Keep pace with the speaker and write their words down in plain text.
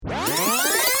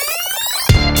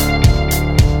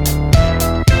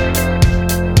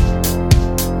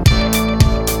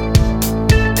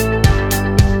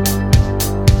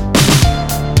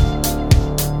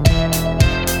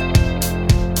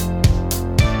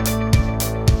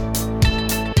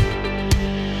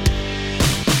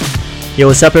Yo,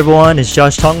 what's up everyone? It's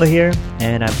Josh Tonga here,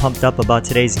 and I'm pumped up about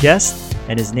today's guest,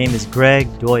 and his name is Greg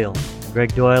Doyle.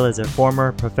 Greg Doyle is a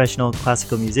former professional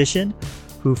classical musician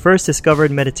who first discovered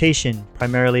meditation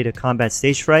primarily to combat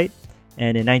stage fright,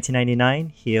 and in 1999,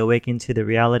 he awakened to the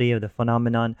reality of the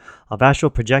phenomenon of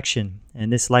astral projection,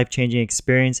 and this life-changing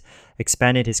experience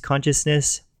expanded his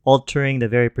consciousness, altering the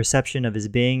very perception of his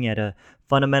being at a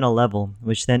fundamental level,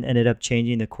 which then ended up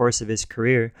changing the course of his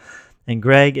career. And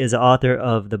Greg is the author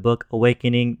of the book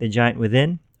Awakening the Giant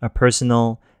Within, a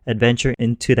personal adventure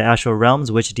into the astral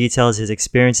realms, which details his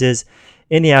experiences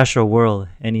in the astral world.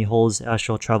 And he holds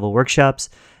astral travel workshops,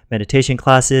 meditation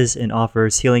classes, and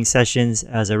offers healing sessions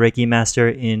as a Reiki master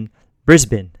in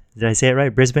Brisbane. Did I say it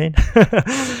right? Brisbane?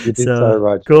 You did so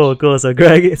right. Cool. So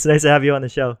Greg, it's nice to have you on the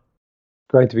show.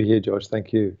 Great to be here, Josh.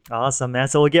 Thank you. Awesome, man.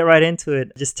 So we'll get right into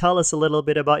it. Just tell us a little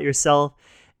bit about yourself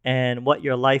and what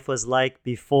your life was like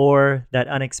before that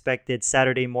unexpected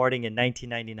Saturday morning in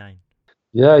 1999.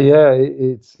 Yeah,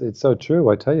 it's so true.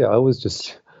 I tell you, I was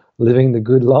just living the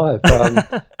good life.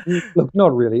 Look,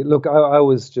 not really. Look, I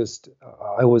was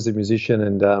a musician,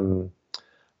 and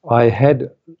I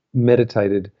had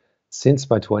meditated since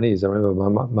my 20s. I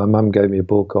remember my mum gave me a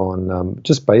book on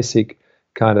just basic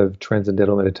kind of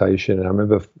transcendental meditation, and I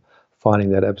remember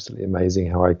finding that absolutely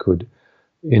amazing, how I could,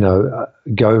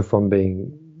 go from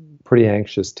being pretty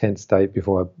anxious, tense state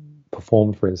before I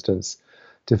performed, for instance,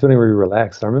 to feeling really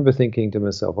relaxed. I remember thinking to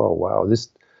myself, oh, wow, this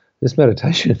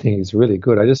meditation thing is really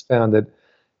good. I just found that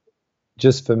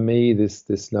just for me,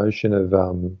 this notion of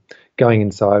going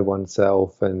inside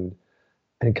oneself and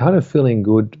kind of feeling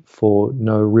good for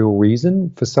no real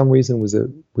reason, for some reason, was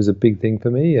a big thing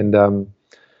for me. And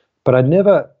but I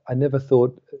never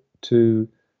thought to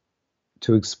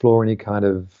explore any kind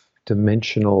of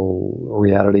dimensional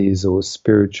realities or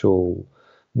spiritual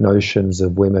notions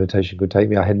of where meditation could take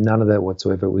me. I had none of that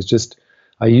whatsoever. It was just,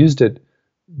 I used it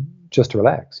just to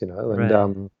relax, and Right.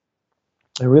 And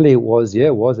really it was,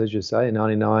 as you say, in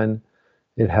 99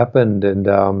 it happened,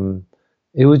 and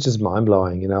it was just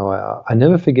mind-blowing. I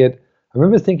never forget, I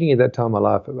remember thinking at that time in my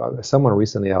life, someone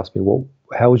recently asked me, well,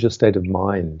 how was your state of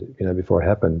mind, before it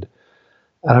happened?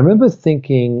 And I remember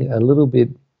thinking a little bit,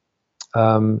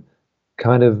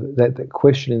 kind of that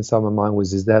question inside my mind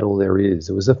was, is that all there is?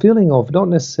 It was a feeling of not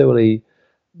necessarily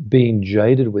being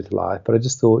jaded with life, but I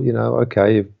just thought,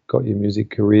 okay, you've got your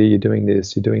music career, you're doing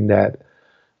this, you're doing that.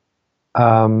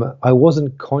 I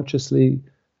wasn't consciously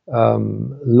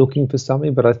looking for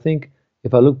something, but I think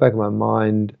if I look back at my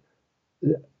mind,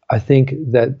 I think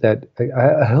that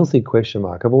a healthy question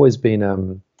mark. I've always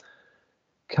been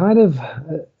kind of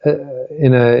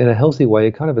in a healthy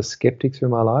way, kind of a skeptic through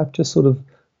my life, just sort of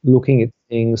looking at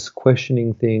things,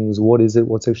 questioning things. What is it?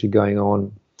 What's actually going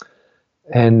on?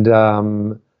 And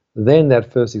then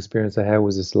that first experience I had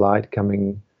was this light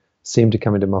seemed to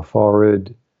come into my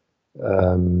forehead.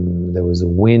 There was a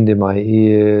wind in my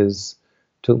ears.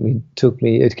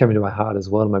 It came into my heart as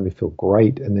well, and made me feel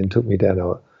great, and then took me down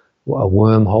a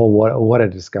wormhole. What I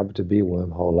discovered to be a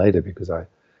wormhole later, because I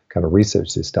kind of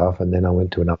researched this stuff, and then I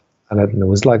went to another, and it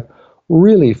was like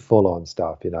really full on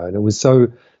stuff, and it was so.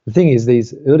 The thing is,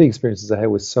 these early experiences I had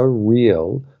were so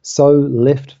real, so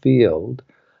left field,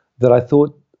 that I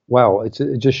thought, wow, it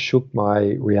just shook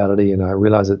my reality, and I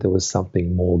realized that there was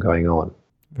something more going on.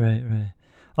 Right.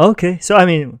 Okay. So,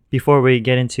 before we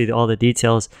get into all the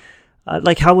details,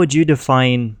 how would you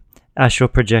define astral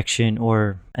projection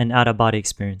or an out-of-body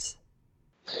experience?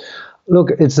 Look,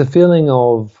 it's a feeling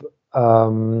of,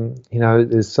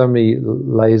 there's so many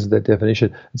layers of that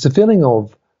definition.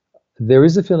 There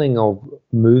is a feeling of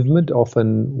movement,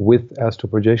 often with astral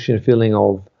projection, a feeling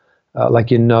of,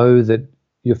 that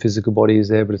your physical body is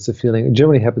there, but it's a feeling, it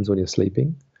generally happens when you're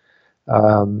sleeping.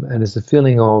 And it's a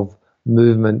feeling of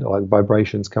movement, like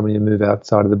vibrations coming in, move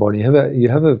outside of the body. You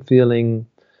have a feeling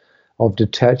of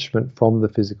detachment from the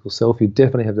physical self. You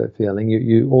definitely have that feeling.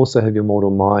 You also have your mortal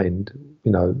mind,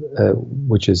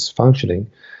 which is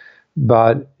functioning.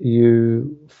 But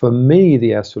for me,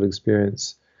 the astral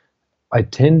experience, I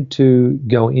tend to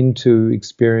go into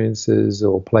experiences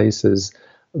or places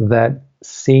that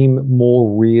seem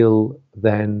more real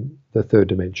than the third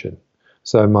dimension.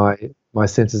 So my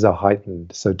senses are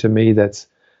heightened. So to me,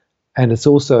 and it's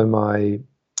also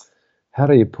how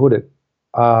do you put it?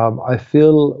 I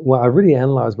really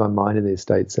analyze my mind in these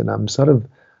states, and I'm kind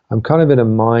of in a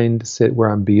mindset where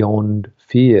I'm beyond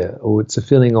fear, or it's a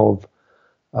feeling of,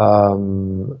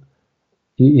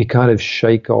 you kind of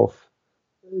shake off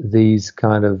these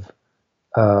kind of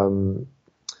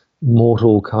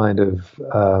mortal kind of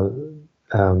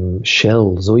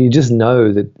shells, or you just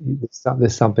know that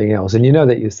there's something else, and you know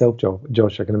that yourself,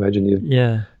 Josh. I can imagine you've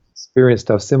experienced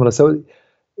stuff similar. So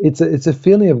it's a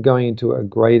feeling of going into a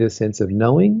greater sense of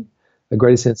knowing, a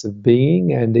greater sense of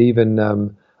being, and even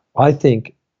I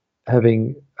think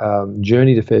having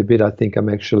journeyed a fair bit, I think I'm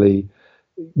actually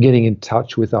getting in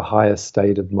touch with a higher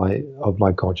state of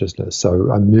my consciousness.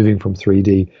 So I'm moving from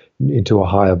 3D into a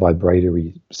higher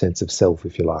vibratory sense of self,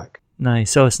 if you like. Nice.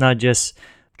 So it's not just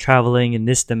traveling in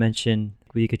this dimension,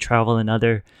 but you could travel in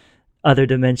other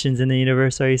dimensions in the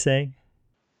universe, are you saying?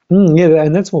 Yeah,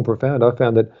 and that's more profound. I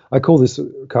found that I call this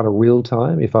kind of real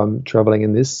time if I'm traveling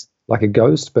in this like a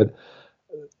ghost, but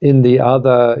in the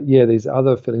other, yeah, these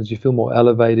other feelings, you feel more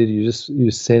elevated. You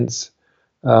sense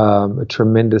a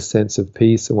tremendous sense of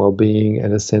peace and well-being,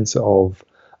 and a sense of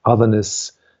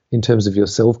otherness in terms of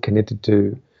yourself connected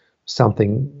to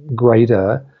something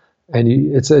greater. And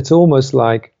it's almost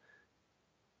like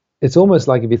if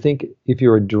you think, if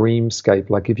you're a dreamscape,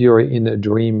 like if you're in a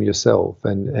dream yourself,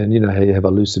 and you know how you have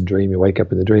a lucid dream, you wake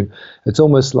up in the dream. It's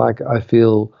almost like I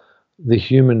feel the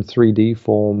human 3D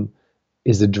form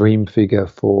is a dream figure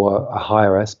for a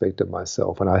higher aspect of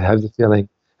myself, and I have the feeling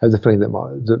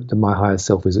that my higher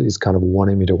self is kind of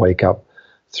wanting me to wake up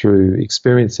through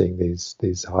experiencing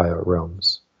these higher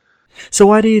realms. So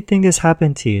why do you think this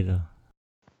happened to you though?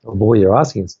 Oh boy, you're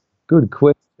asking some good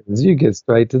questions. You get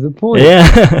straight to the point.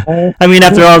 Yeah. Uh, I mean,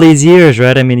 after all these years,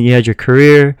 right? I mean, you had your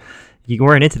career, you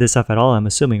weren't into this stuff at all, I'm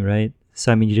assuming, right?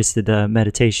 So I mean, you just did the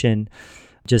meditation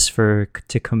just for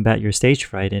to combat your stage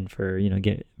fright and for,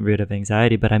 get rid of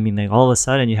anxiety. But I mean, like all of a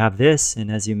sudden you have this,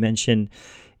 and as you mentioned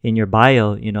in your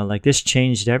bio, like this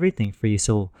changed everything for you.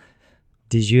 So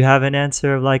did you have an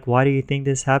answer of like, why do you think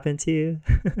this happened to you?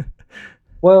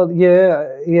 Well, yeah,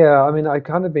 yeah. I mean, I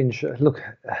kind of been look.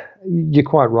 You're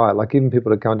quite right. Like even people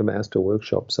that come to my astral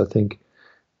workshops, I think,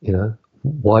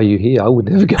 why are you here? I would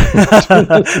never go.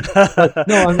 But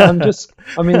no, I'm just.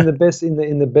 I mean, in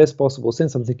the best possible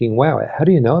sense. I'm thinking, wow, how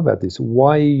do you know about this?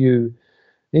 Why are you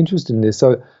interested in this?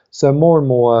 So more and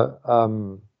more,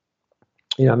 I'm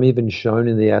even shown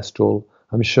in the astral.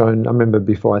 I'm shown. I remember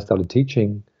before I started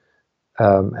teaching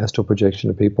astral projection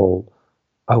to people,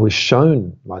 I was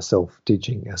shown myself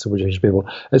teaching astral projection to people.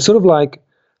 It's sort of like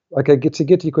I get to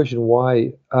your question,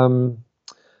 why?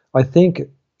 I think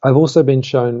I've also been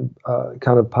shown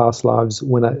kind of past lives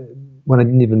when I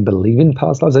didn't even believe in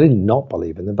past lives. I did not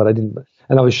believe in them, but I didn't,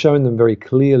 and I was shown them very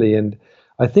clearly. And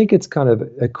I think it's kind of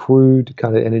accrued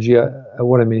kind of energy.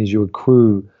 What I mean is you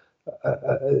accrue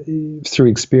through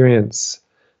experience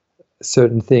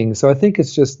certain things. So I think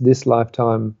it's just this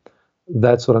lifetime.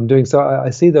 That's what I'm doing. So I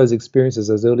see those experiences,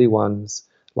 those early ones,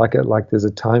 like there's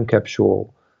a time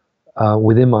capsule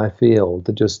within my field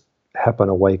that just happen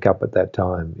to wake up at that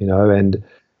time,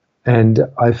 and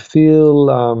I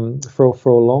feel for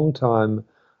a long time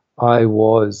I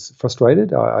was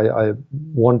frustrated. I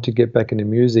wanted to get back into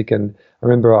music, and I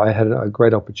remember I had a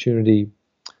great opportunity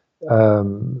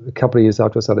a couple of years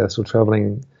after I started astral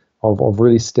traveling of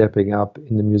really stepping up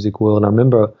in the music world. And I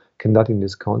remember conducting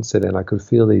this concert, and I could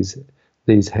feel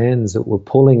these hands that were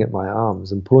pulling at my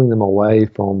arms and pulling them away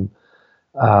from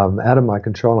out of my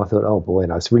control. And I thought, oh boy,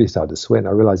 and I really started to sweat. And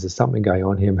I realized there's something going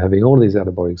on here. I'm having all these out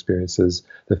of body experiences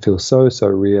that feel so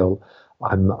real.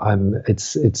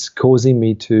 It's causing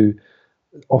me to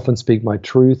often speak my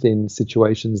truth in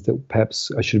situations that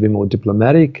perhaps I should be more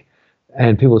diplomatic.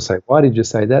 And people say, why did you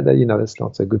say that? That's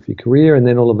not so good for your career. And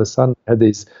then all of a sudden I had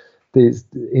these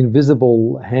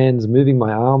invisible hands moving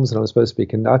my arms, and I was supposed to be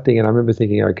conducting. And I remember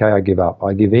thinking, okay, I give up.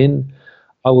 I give in.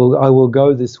 I will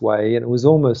go this way. And it was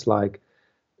almost like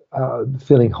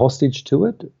feeling hostage to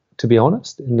it, to be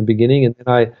honest, in the beginning. And then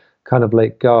I kind of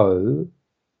let go.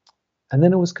 And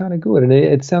then it was kind of good. And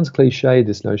it sounds cliche,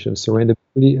 this notion of surrender.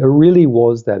 But it really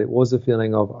was that. It was a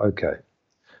feeling of, okay,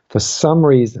 for some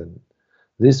reason,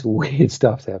 this weird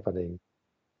stuff's happening.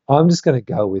 I'm just going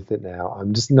to go with it now.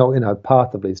 I'm just not in a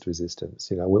path of least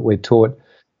resistance. We're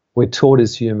taught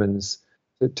as humans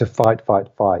to fight,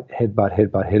 headbutt, headbutt,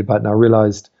 headbutt. And I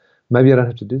realized maybe I don't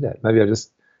have to do that. Maybe I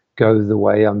just go the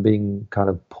way I'm being kind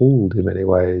of pulled in many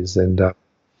ways. And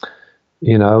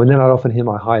then I'd often hear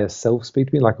my higher self speak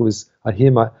to me. I'd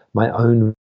hear my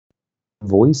own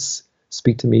voice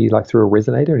speak to me like through a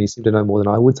resonator, and he seemed to know more than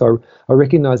I would. So I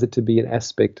recognized it to be an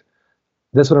aspect.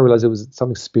 That's when I realized it was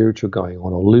something spiritual going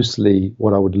on, or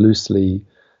what I would loosely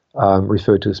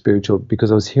refer to as spiritual,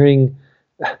 because I was hearing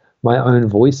my own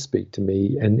voice speak to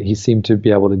me, and he seemed to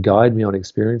be able to guide me on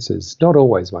experiences. Not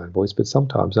always my own voice, but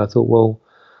sometimes. And I thought, well,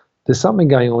 there's something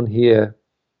going on here.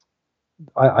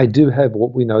 I do have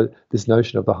what we know, this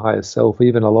notion of the higher self.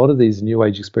 Even a lot of these new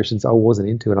age expressions I wasn't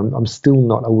into, and I'm still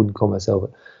not. I wouldn't call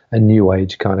myself a new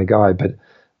age kind of guy,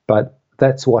 but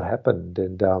that's what happened,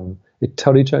 and it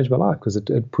totally changed my life because it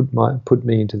put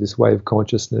me into this wave of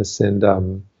consciousness and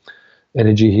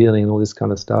energy healing and all this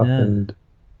kind of stuff. Yeah. And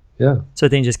yeah. So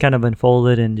things just kind of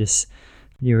unfolded and just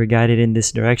you were guided in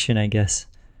this direction, I guess.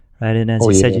 Right. And as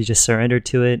you said, you just surrendered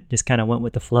to it, just kind of went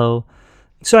with the flow.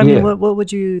 So, I mean, what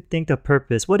would you think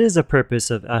what is the purpose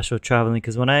of astral traveling?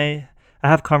 Because when I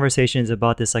have conversations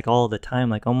about this like all the time,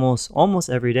 like almost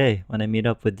every day when I meet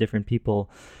up with different people.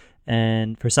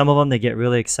 And for some of them, they get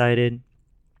really excited.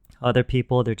 Other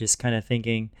people, they're just kind of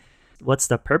thinking, what's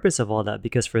the purpose of all that?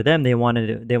 Because for them, they want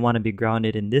to be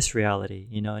grounded in this reality,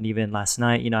 and even last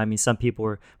night, I mean, some people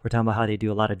were talking about how they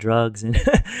do a lot of drugs and,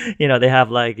 they have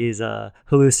like these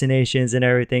hallucinations and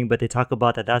everything, but they talk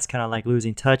about that's kind of like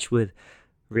losing touch with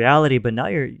reality. But now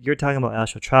you're talking about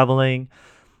astral traveling.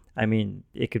 I mean,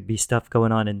 it could be stuff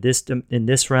going on in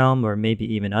this realm or maybe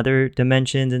even other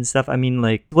dimensions and stuff. I mean,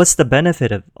 like, what's the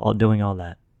benefit of doing all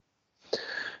that?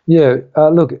 Yeah,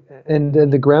 look, and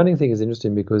the grounding thing is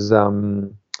interesting because,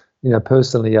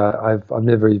 personally, I've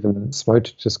never even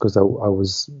smoked just because I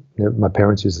was, my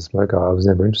parents used to smoke. I was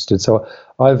never interested. So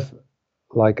I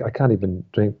can't even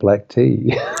drink black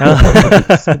tea.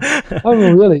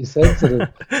 I'm really sensitive.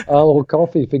 Or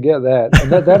coffee, forget that.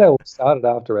 And that all started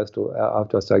after I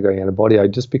started going out of body. I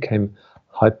just became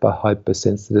hyper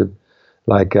sensitive,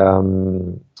 like.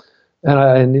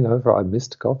 I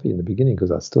missed coffee in the beginning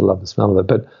because I still love the smell of it.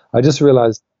 But I just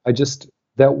realized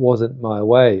that wasn't my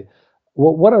way.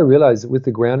 What I realized with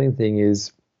the grounding thing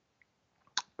is,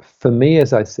 for me,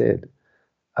 as I said,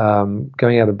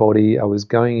 going out of body, I was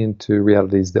going into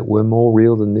realities that were more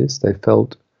real than this. They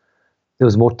felt there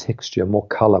was more texture, more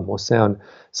color, more sound.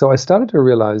 So I started to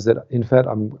realize that, in fact,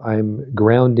 I'm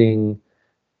grounding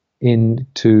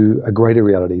into a greater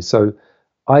reality. So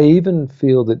I even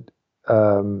feel that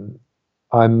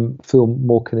I feel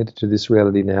more connected to this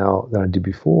reality now than I did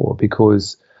before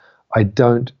because I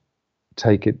don't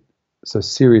take it so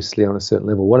seriously on a certain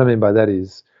level. What I mean by that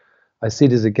is I see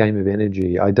it as a game of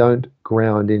energy. I don't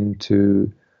ground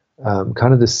into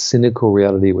kind of the cynical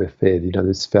reality we're fed.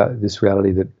 This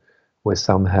reality that we're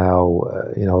somehow,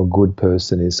 a good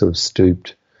person is sort of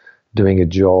stooped doing a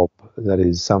job that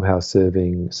is somehow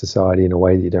serving society in a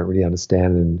way that you don't really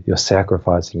understand, and you're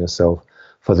sacrificing yourself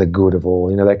for the good of all,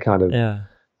 that kind of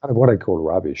what I call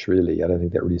rubbish, really. I don't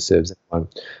think that really serves anyone.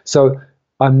 So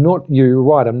you're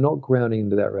right, I'm not grounding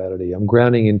into that reality. I'm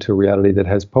grounding into a reality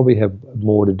that probably have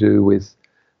more to do with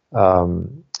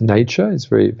nature. It's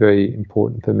very, very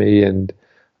important for me, and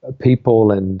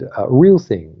people and real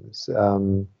things.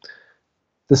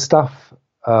 The stuff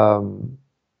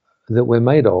that we're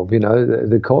made of,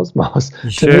 the cosmos.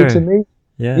 Sure. To me,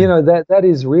 yeah. That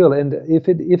is real. And if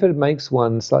it makes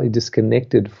one slightly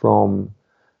disconnected from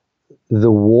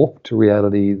the warped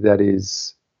reality that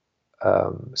is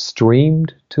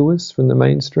streamed to us from the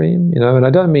mainstream, and I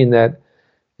don't mean that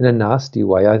in a nasty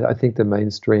way. I think the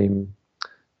mainstream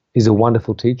is a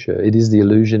wonderful teacher. It is the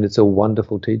illusion. It's a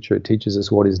wonderful teacher. It teaches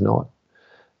us what is not.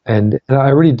 And I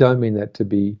really don't mean that to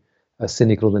be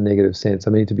cynical in the negative sense. I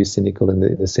mean to be cynical in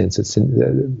the sense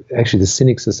that actually the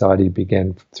cynic society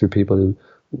began through people who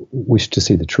wish to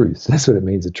see the truth. That's what it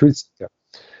means, a truth seeker.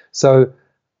 So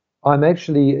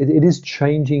it is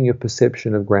changing your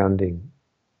perception of grounding,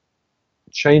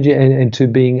 changing and to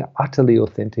being utterly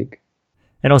authentic.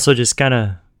 And also just kind of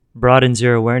broadens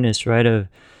your awareness, right, of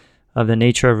the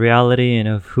nature of reality and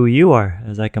of who you are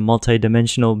as like a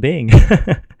multi-dimensional being.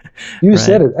 You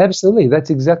said it. Absolutely.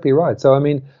 That's exactly right. So, I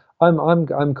mean,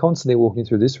 I'm constantly walking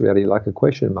through this reality like a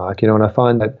question mark, and I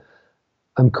find that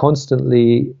I'm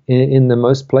constantly in the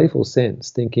most playful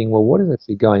sense thinking, well, what is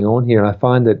actually going on here? And I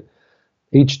find that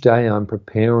each day I'm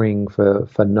preparing for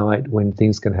night when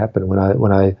things can happen,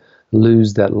 when I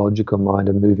lose that logical mind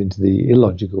and move into the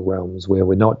illogical realms where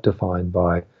we're not defined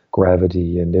by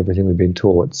gravity and everything we've been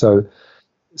taught. So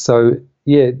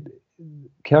yeah,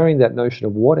 carrying that notion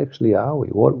of what actually are we?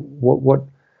 What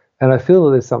and I feel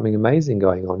that there's something amazing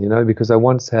going on, because I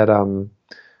once had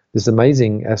this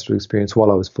amazing astral experience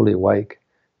while I was fully awake,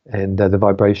 and the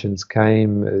vibrations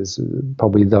came, as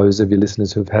probably those of your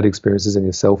listeners who've had experiences in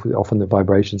yourself, often the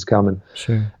vibrations come, and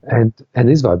sure. and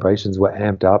these vibrations were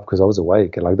amped up because I was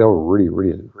awake, and like they were really,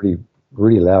 really, really,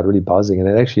 really loud, really buzzing, and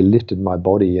it actually lifted my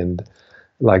body, and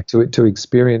like to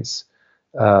experience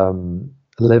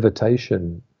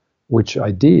levitation, which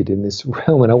I did in this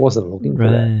realm, and I wasn't looking for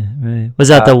that. Right. Was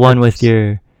that the one with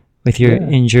your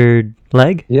injured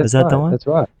leg? Yeah, Was that the one? That's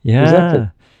right. Yeah. Exactly.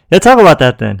 Let's talk about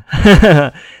that then.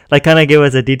 Like, kind of give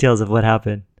us the details of what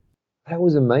happened. That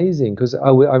was amazing because I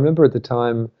remember at the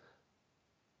time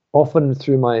often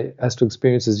through my astral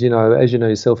experiences, as you know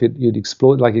yourself, you'd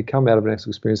explore, like you'd come out of an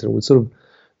astral experience and it would sort of,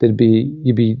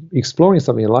 you'd be exploring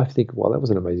something in life, think, wow, that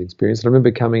was an amazing experience. And I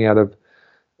remember coming out of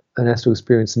an astral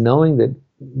experience knowing that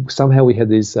somehow we had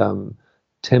these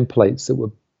templates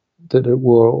that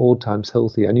were all times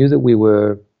healthy. I knew that we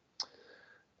were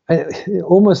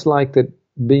almost like that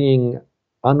being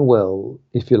unwell,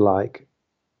 if you like,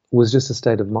 was just a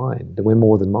state of mind, that we're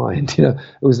more than mind. It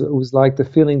was like the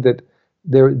feeling that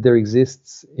there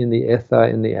exists in the ether,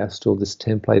 in the astral, this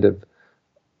template of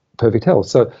perfect health.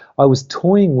 So I was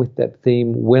toying with that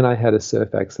theme when I had a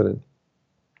surf accident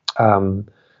um,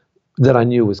 that I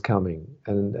knew was coming,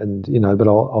 and but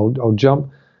I'll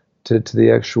jump to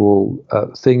the actual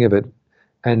thing of it.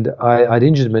 And I'd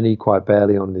injured my knee quite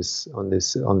badly on this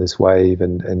wave,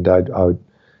 and I'd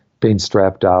been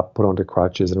strapped up, put onto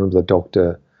crutches. And I remember the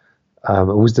doctor.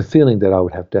 It was the feeling that I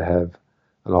would have to have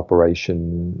an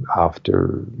operation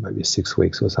after maybe 6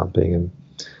 weeks or something,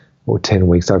 or 10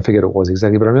 weeks. I forget it was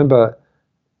exactly, but I remember,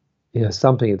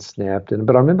 something had snapped.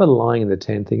 But I remember lying in the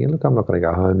tent thinking, look, I'm not going to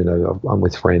go home. I'm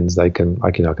with friends. I can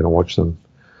watch them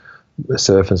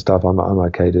surf and stuff. I'm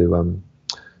okay to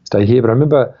stay here. But I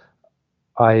remember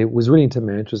I was really into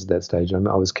mantras at that stage. I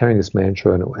was carrying this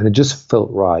mantra, and it just felt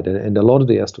right. And a lot of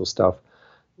the astral stuff,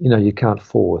 you can't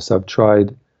force. I've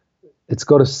tried. It's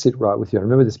got to sit right with you. I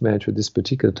remember this mantra at this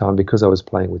particular time because I was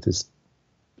playing with this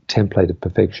template of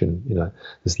perfection,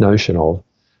 this notion of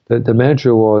the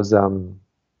mantra was,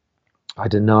 I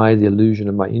deny the illusion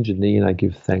of my injured knee and I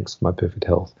give thanks for my perfect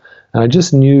health. And I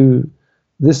just knew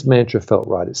this mantra felt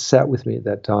right. It sat with me at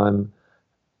that time.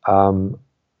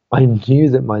 I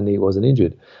knew that my knee wasn't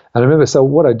injured. And I remember, so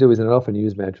what I do is, and I often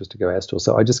use mantras to go astral,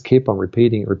 so I just keep on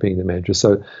repeating the mantra.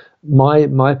 So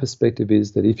my perspective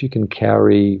is that if you can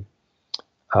carry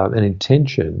an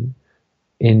intention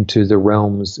into the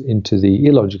realms, into the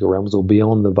illogical realms, or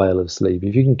beyond the veil of sleep,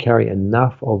 if you can carry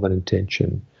enough of an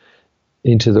intention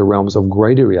into the realms of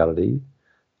greater reality,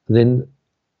 then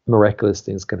miraculous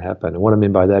things can happen. And what I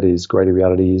mean by that is greater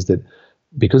reality is that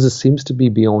because it seems to be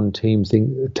beyond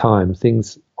time,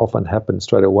 things often happen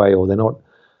straight away, or they're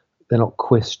not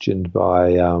questioned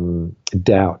by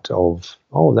doubt of,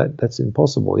 oh, that's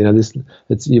impossible.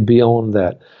 You're beyond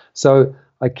that. So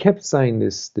I kept saying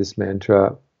this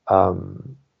mantra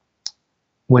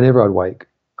whenever I'd wake.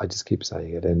 I just keep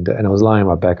saying it, and I was lying on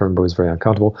my back. I remember it was very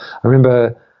uncomfortable. I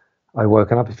remember I'd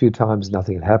woken up a few times,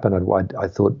 nothing had happened. I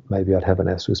thought maybe I'd have an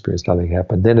astral experience, nothing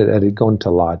happened. Then it had gone to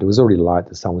light. It was already light.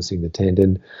 The sun was seeing the tent,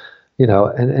 and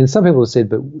some people have said,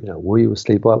 but were you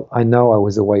asleep? Well, I know I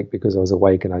was awake because I was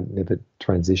awake, and I never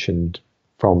transitioned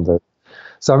from the.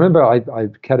 So I remember I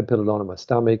caterpillared onto my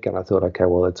stomach, and I thought, okay,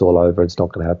 well, it's all over. It's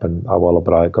not going to happen. Oh, well,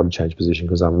 but I've got to change position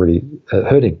because I'm really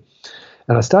hurting.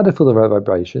 And I started to feel the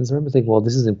vibrations. I remember thinking, well,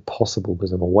 this is impossible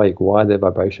because I'm awake. Why are there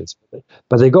vibrations?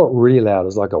 But they got really loud. It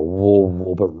was like a whoa,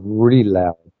 whoa, but really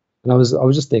loud. And I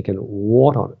was just thinking,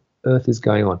 what on earth is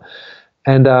going on?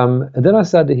 And then I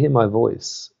started to hear my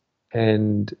voice,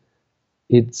 and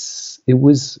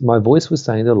my voice was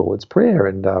saying the Lord's Prayer.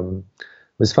 And it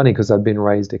was funny because I'd been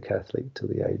raised a Catholic till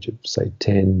the age of, say,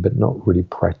 10, but not really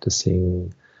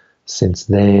practicing since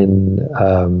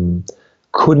then.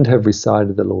 Couldn't have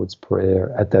recited the Lord's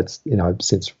Prayer at that,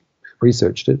 since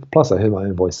researched it. Plus, I heard my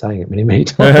own voice saying it many, many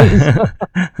times.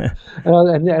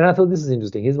 and I thought, this is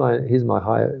interesting. Here's my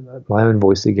own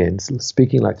voice again,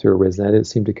 speaking like through a resonator. It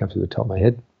seemed to come through the top of my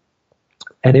head.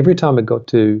 And every time it got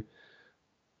to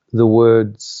the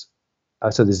words,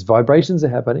 so these vibrations are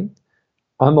happening.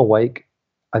 I'm awake,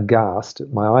 aghast.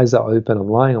 My eyes are open. I'm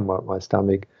lying on my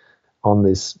stomach on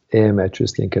this air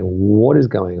mattress thinking, what is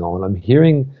going on? I'm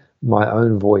hearing my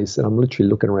own voice, and I'm literally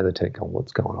looking around the tent going,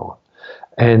 what's going on?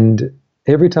 And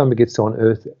every time it gets to on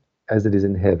earth as it is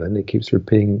in heaven, it keeps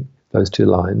repeating those two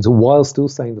lines while still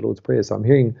saying the Lord's Prayer. So I'm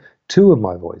hearing two of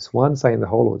my voice, one saying the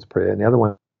whole Lord's Prayer, and the other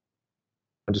one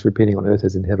just repeating on earth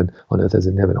as in heaven, on earth as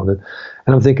in heaven, on earth.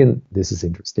 And I'm thinking, this is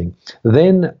interesting.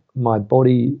 Then my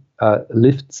body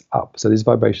lifts up. So these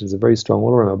vibrations are very strong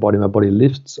all around my body. My body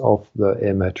lifts off the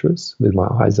air mattress with my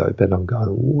eyes open. I'm going,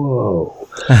 whoa.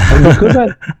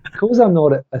 And because I'm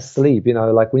not asleep,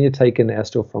 like when you take an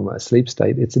astral from a sleep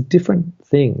state, it's a different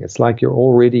thing. It's like you're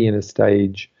already in a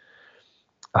stage,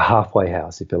 a halfway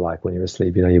house, if you like, when you're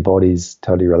asleep. Your body's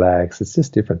totally relaxed. It's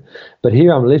just different. But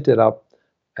here I'm lifted up,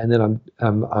 and then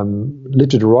I'm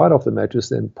lifted right off the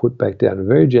mattress and put back down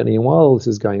very gently. And while this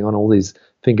is going on, all these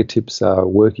fingertips are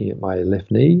working at my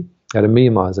left knee at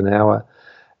 1,000,000 miles an hour.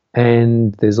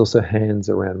 And there's also hands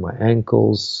around my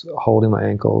ankles, holding my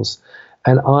ankles.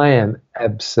 And I am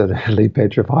absolutely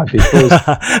petrified because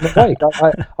I'm awake.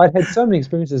 I'd had so many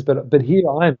experiences, but here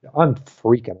I'm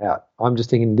freaking out. I'm just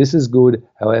thinking this is good.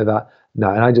 However, no,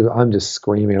 and I'm just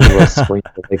screaming. I remember I screamed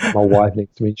awake. My wife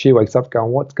next to me, she wakes up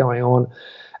going, "What's going on?"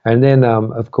 And then,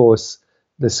 of course,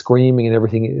 the screaming and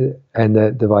everything, and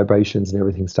the vibrations and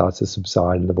everything starts to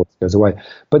subside, and the voice goes away.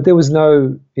 But there was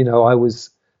no, I was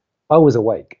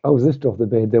awake. I was lifted off the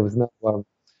bed. There was no,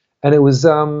 and it was,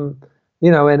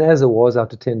 and as it was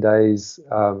after 10 days,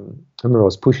 I remember I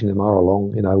was pushing the mower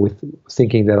along, with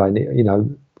thinking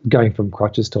that going from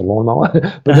crutches to a lawnmower.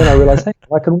 But then I realized, hey,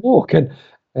 I can walk.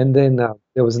 And then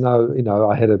there was no,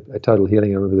 I had a total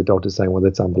healing. I remember the doctor saying, well,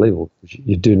 that's unbelievable.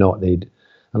 You do not need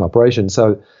an operation.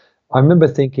 So I remember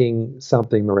thinking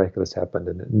something miraculous happened.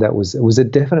 And it was a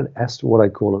definite astral, what I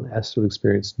call an astral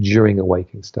experience during a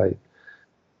waking state.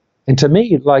 And to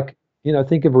me, like,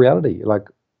 think of reality. Like,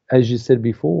 as you said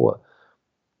before,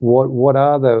 what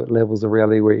are the levels of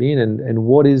reality we're in, and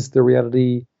what is the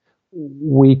reality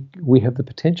we have the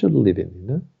potential to live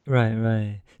in? Right,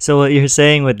 right. So what you're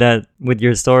saying with that, with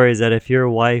your story, is that if your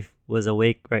wife was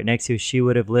awake right next to you, she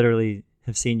would have literally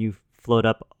have seen you float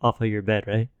up off of your bed,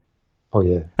 right? Oh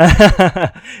yeah.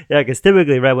 Yeah, because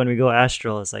typically, right, when we go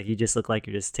astral, it's like you just look like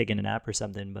you're just taking a nap or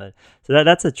something. But so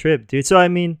that's a trip, dude. So I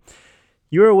mean,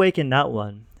 you were awake in that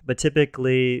one, but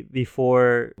typically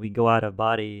before we go out of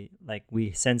body, like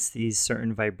we sense these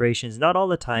certain vibrations. Not all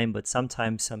the time, but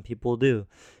sometimes some people do.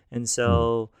 And Mm.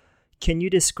 so, can you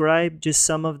describe just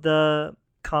some of the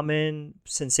common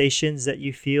sensations that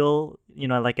you feel,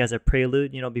 like as a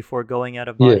prelude, before going out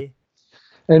of Yeah. body?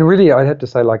 And really, I'd have to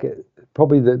say, like,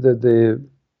 probably the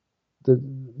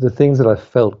the things that I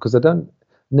felt, because I don't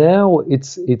now.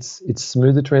 It's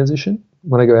smoother transition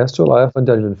when I go astral. I often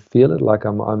don't even feel it. Like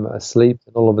I'm asleep,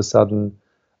 and all of a sudden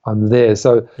I'm there.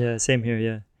 So Yeah, same here.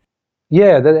 Yeah.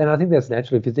 yeah, and I think that's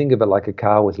natural. If you think of it like a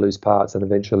car with loose parts, and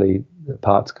eventually the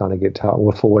parts kind of get tight,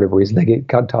 or for whatever reason they get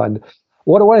cut tight.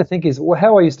 What I think is, well,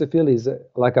 how I used to feel is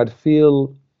like I'd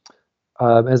feel,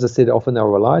 as I said, often there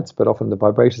were lights, but often the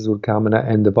vibrations would come,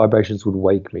 and the vibrations would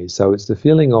wake me. So it's the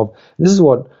feeling of, this is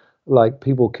what like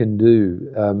people can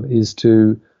do, is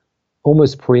to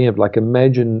almost preempt, like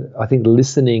imagine. I think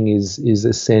listening is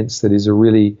a sense that is a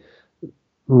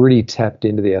really tapped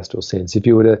into the astral sense. If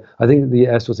you were to, I think the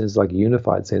astral sense is like a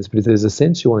unified sense, but if there's a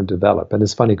sense you want to develop, and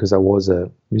it's funny because I was a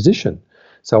musician,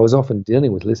 so I was often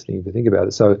dealing with listening, if you think about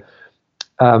it. So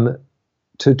um,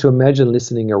 to imagine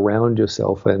listening around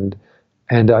yourself, and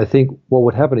I think what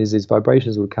would happen is these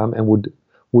vibrations would come and would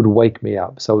wake me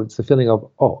up. So it's the feeling of,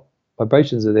 oh,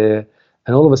 vibrations are there,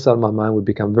 and all of a sudden my mind would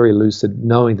become very lucid,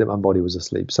 knowing that my body was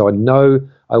asleep. So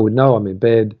I would know I'm in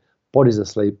bed, body's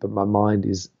asleep, but my mind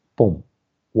is, boom,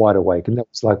 wide awake. And that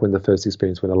was like when the first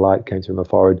experience, when a light came through my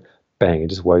forehead, bang, it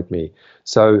just woke me.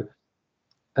 So,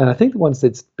 and I think once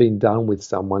that's been done with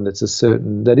someone,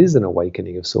 that is an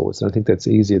awakening of sorts. And I think that's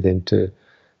easier then to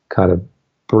kind of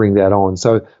bring that on.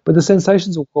 So, but the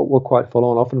sensations were quite full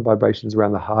on. Often vibrations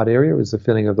around the heart area is the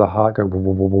feeling of the heart going, woo,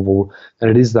 woo, woo, woo, woo. And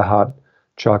it is the heart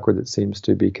chakra that seems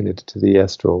to be connected to the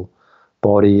astral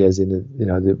body, as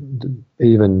in,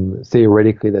 even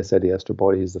theoretically, they say the astral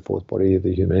body is the fourth body of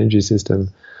the human energy system,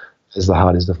 as the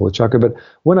heart is the fourth chakra. But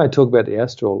when I talk about the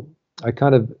astral, I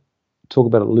kind of talk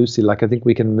about it loosely. Like, I think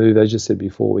we can move, as you said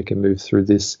before, we can move through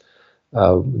this,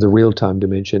 the real-time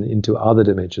dimension, into other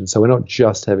dimensions. So we're not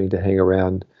just having to hang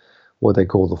around what they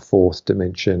call the fourth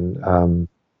dimension,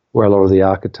 where a lot of the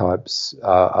archetypes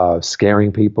are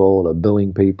scaring people or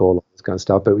booing people, all this kind of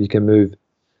stuff. But you can move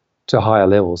to higher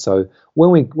levels. So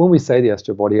when we say the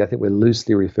astral body, I think we're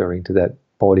loosely referring to that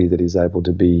body that is able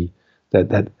to be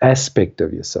that aspect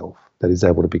of yourself that is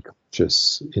able to be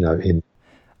conscious, in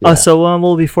Oh, yeah. so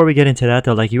well, before we get into that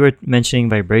though, like you were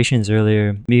mentioning vibrations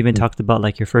earlier, we even talked about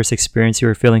like your first experience. You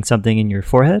were feeling something in your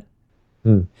forehead,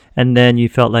 Mm. and then you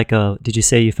felt like a. Did you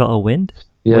say you felt a wind?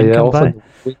 Yeah, Wind yeah. come by? Often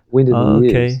wind in Oh, the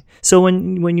okay. ears. So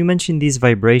when you mention these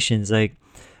vibrations, like,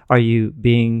 are you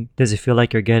being? Does it feel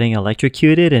like you're getting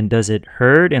electrocuted, and does it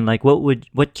hurt? And like,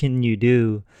 what can you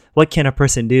do? What can a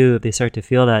person do if they start to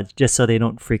feel that, just so they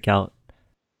don't freak out?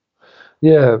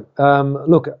 Yeah.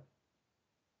 Look,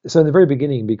 so in the very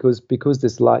beginning, because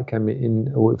this light came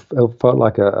in, or it felt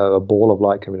like a ball of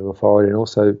light coming to my forehead, and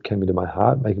also came into my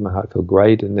heart, making my heart feel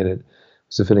great, and then it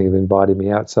was a feeling of inviting me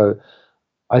out. So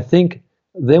I think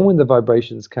then when the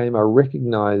vibrations came, I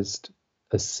recognized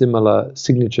a similar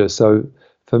signature. So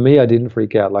for me, I didn't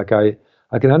freak out. Like, I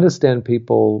can understand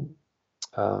people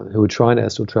who are trying to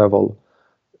astral travel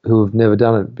who have never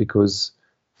done it, because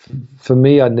for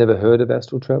me, I'd never heard of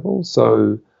astral travel.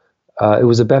 So it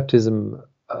was a baptism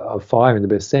of fire in the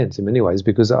best sense in many ways,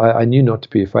 because I knew not to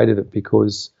be afraid of it,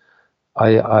 because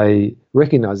I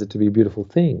recognize it to be a beautiful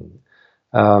thing.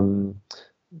 Um,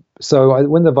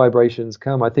 when the vibrations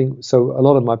come, I think, so a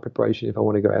lot of my preparation, if I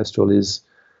want to go astral, is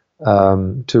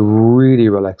to really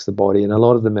relax the body. And a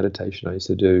lot of the meditation I used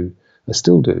to do, I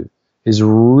still do, is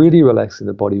really relaxing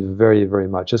the body very, very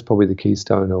much. That's probably the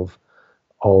keystone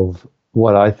of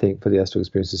what I think for the astral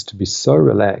experience, is to be so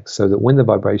relaxed so that when the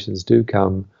vibrations do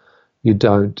come, you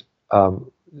don't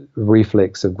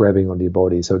reflex of grabbing onto your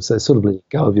body. So it's a sort of letting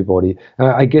go of your body. And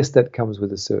I guess that comes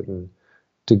with a certain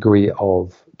degree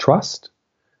of trust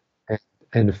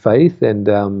and faith.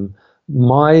 And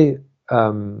my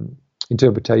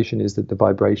interpretation is that the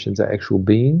vibrations are actual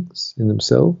beings in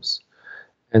themselves,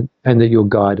 and that you're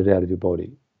guided out of your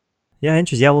body. Yeah,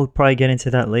 interesting. Yeah, we'll probably get into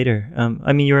that later.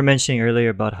 I mean, you were mentioning earlier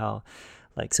about how,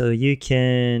 like, so you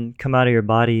can come out of your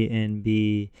body and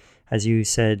be, as you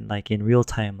said, like in real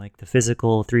time, like the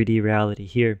physical 3D reality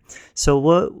here. So,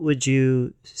 what would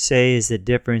you say is the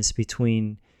difference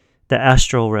between the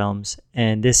astral realms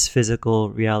and this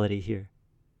physical reality here?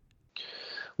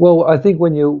 Well, I think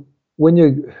when you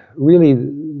really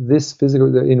this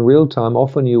physical in real time,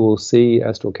 often you will see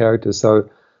astral characters. So,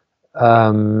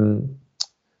 um,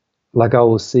 like I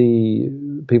will see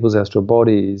people's astral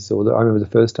bodies. I remember the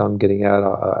first time getting out,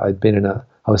 I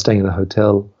was staying in a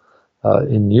hotel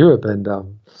in Europe, and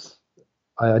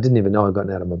I didn't even know I'd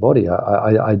gotten out of my body.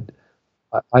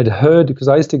 I'd heard, because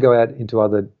I used to go out into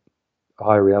other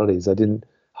higher realities.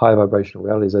 Higher vibrational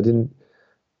realities. I didn't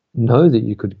know that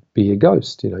you could be a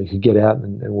ghost. You could get out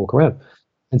and walk around.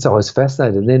 And so I was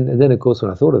fascinated. And then, of course,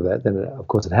 when I thought of that, then of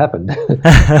course it happened.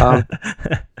 um,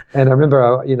 and I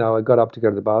remember, I got up to go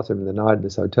to the bathroom in the night in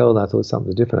this hotel, and I thought something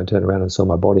was different. I turned around and saw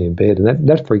my body in bed, and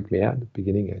that freaked me out at the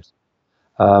beginning, actually.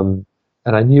 Um,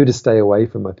 and I knew to stay away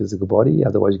from my physical body,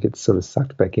 otherwise you get sort of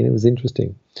sucked back in. It was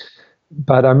interesting.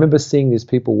 But I remember seeing these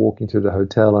people walking through the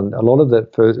hotel, and a lot of the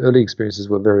first early experiences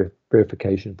were very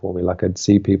verification for me. Like I'd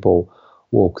see people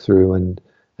walk through, and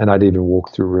I'd even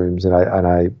walk through rooms, and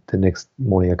I the next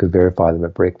morning I could verify them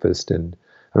at breakfast. And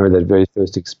I remember that very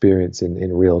first experience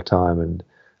in real time, and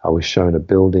I was shown a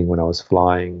building when I was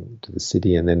flying to the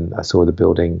city, and then I saw the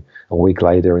building a week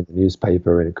later in the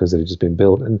newspaper, and because it had just been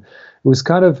built. And it was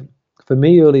kind of, for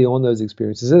me, early on, those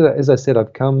experiences. As I said, I'm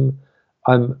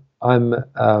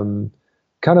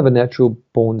kind of a natural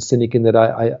born cynic, in that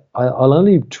I'll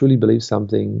only truly believe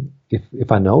something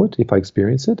if I know it, if I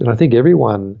experience it. And I think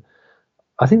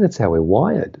that's how we're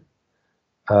wired.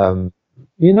 Um,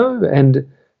 and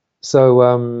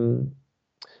so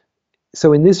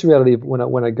so in this reality,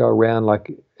 when I go around,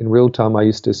 like in real time, I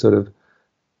used to sort of,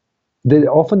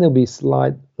 often there'll be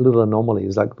slight little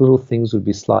anomalies, like little things would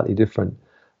be slightly different.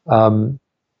 Um,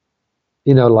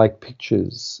 like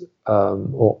pictures,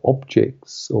 or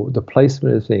objects, or the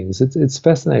placement of things. It's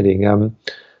fascinating.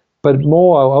 But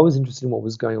more, I was interested in what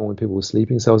was going on when people were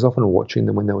sleeping. So I was often watching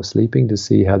them when they were sleeping to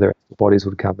see how their bodies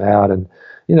would come out. And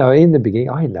in the beginning,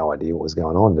 I had no idea what was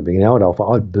going on in the beginning.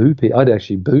 I'd boo people. I'd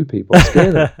actually boo people,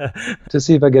 scare them, to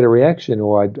see if I get a reaction.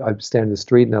 Or I'd stand in the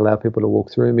street and allow people to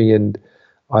walk through me, and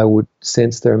I would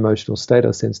sense their emotional state.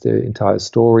 I sense their entire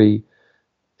story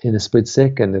in a split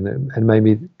second, and made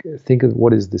me think of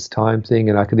what is this time thing.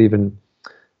 And I could even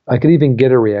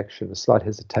get a reaction, a slight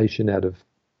hesitation out of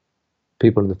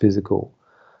people in the physical.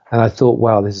 And I thought,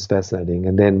 wow, this is fascinating.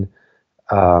 And then,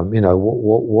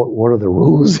 what are the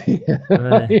rules here?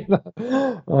 Right.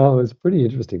 Oh, it's pretty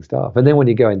interesting stuff. And then when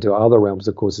you go into other realms,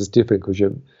 of course, it's different, because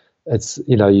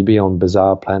you be on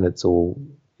bizarre planets, or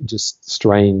just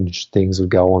strange things would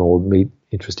go on, or meet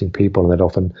interesting people, and they'd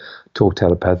often talk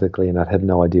telepathically, and I'd have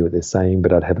no idea what they're saying,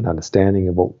 but I'd have an understanding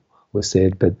of what was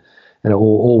said. And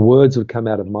all words would come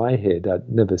out of my head. I'd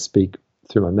never speak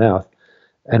through my mouth,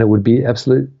 and it would be in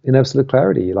absolute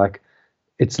clarity. Like,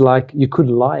 it's like you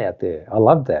couldn't lie out there. I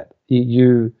love that.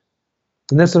 And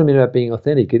that's what I mean about being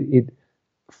authentic.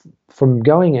 From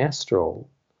going astral,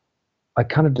 I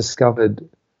kind of discovered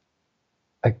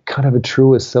a kind of a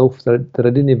truer self that I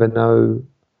didn't even know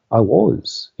I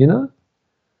was. Yeah.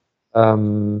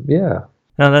 No,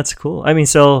 that's cool. I mean,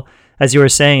 so as you were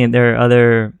saying, there are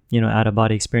other, out of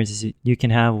body experiences you can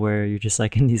have where you're just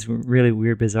like in these really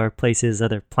weird, bizarre places,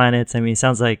 other planets. I mean, it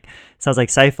sounds like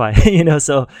sci-fi,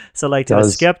 So like to the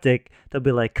Does. skeptic, they'll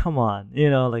be like, come on,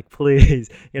 like please,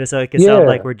 so it can sound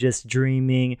like Yeah. we're just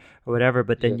dreaming or whatever.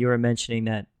 But then Yeah. you were mentioning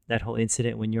that whole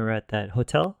incident when you were at that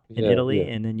hotel in Yeah. Italy,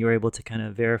 Yeah. and then you were able to kind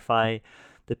of verify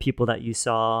the people that you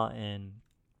saw and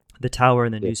the tower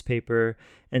in the Yeah. newspaper.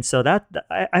 And so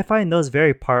I find those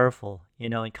very powerful,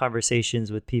 in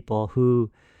conversations with people who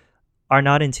are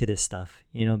not into this stuff,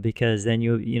 because then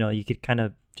you could kind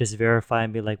of just verify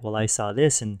and be like, well, I saw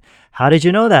this, and how did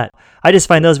you know that? I just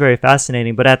find those very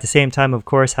fascinating. But at the same time, of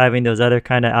course, having those other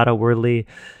kind of otherworldly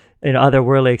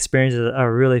experiences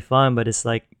are really fun. But it's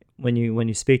like when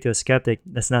you speak to a skeptic,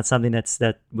 that's not something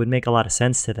that would make a lot of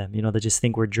sense to them. They just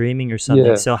think we're dreaming or something.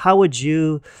 Yeah. So how would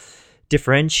you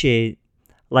differentiate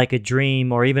like a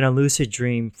dream or even a lucid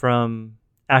dream from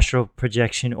astral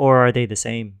projection, or are they the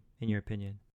same in your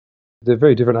opinion? They're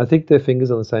very different. I think they're fingers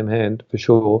on the same hand for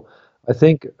sure. I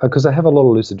think because I have a lot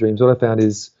of lucid dreams, what I found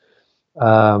is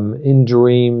in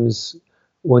dreams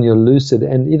when you're lucid,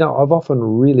 and I've often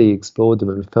really explored them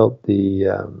and felt the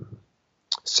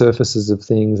surfaces of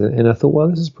things, and I thought, well,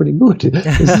 this is pretty good.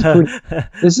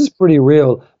 This is pretty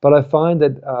real. But I find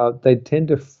that they tend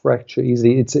to fracture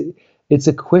easily. It's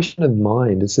a question of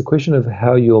mind. It's a question of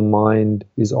how your mind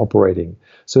is operating.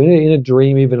 So in a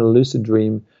dream, even a lucid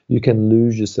dream, you can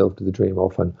lose yourself to the dream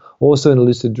often. Also in a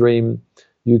lucid dream,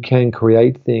 you can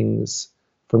create things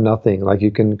from nothing. Like you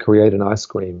can create an ice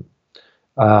cream,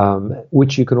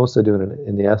 which you can also do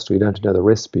in the astral. You don't have to know the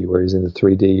recipe, whereas in the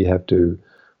 3D, you have to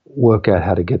work out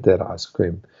how to get that ice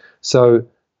cream. So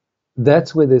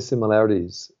that's where there's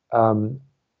similarities.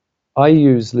 I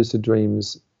use lucid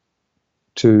dreams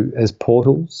as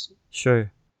portals,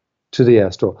 Sure. to the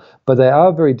astral, but they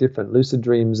are very different. Lucid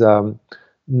dreams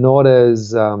not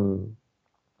as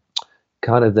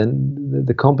kind of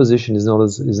the composition is not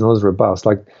as robust.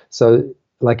 Like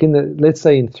in let's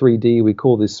say in 3D we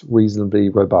call this reasonably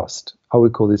robust. I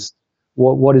would call this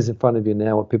what is in front of you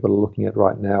now, what people are looking at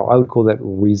right now. I would call that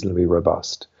reasonably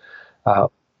robust. Uh,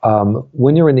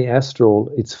 when you're in the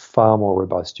astral, it's far more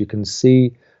robust. You can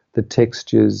see the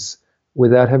textures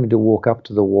without having to walk up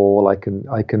to the wall.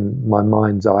 My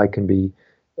mind's eye can be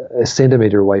a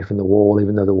centimeter away from the wall,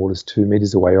 even though the wall is 2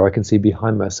 meters away, or I can see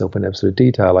behind myself in absolute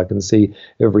detail. I can see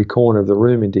every corner of the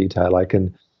room in detail.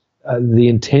 The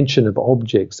intention of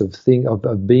objects,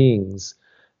 of beings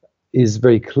is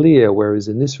very clear, whereas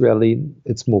in this reality,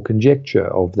 it's more conjecture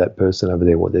of that person over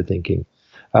there, what they're thinking.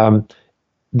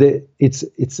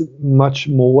 It's much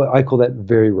more, I call that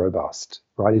very robust,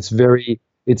 right? It's very,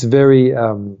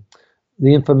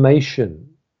 the information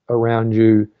around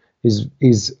you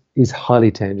is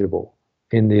highly tangible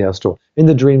in the astral. In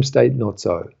the dream state, not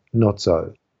so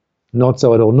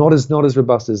at all. Not as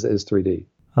robust as 3D.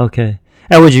 Okay.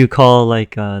 And would you call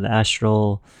like the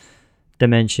astral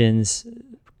dimensions,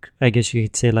 I guess you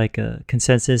could say like a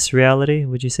consensus reality?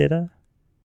 Would you say that?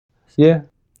 Yeah.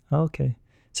 Okay.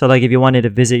 So like if you wanted to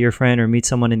visit your friend or meet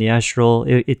someone in the astral,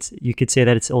 you could say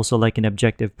that it's also like an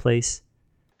objective place.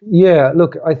 Yeah.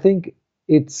 Look, I think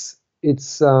it's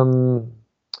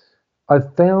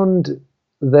I've found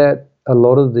that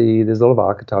there's a lot of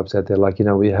archetypes out there. Like,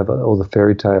 we have all the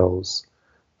fairy tales.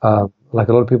 Like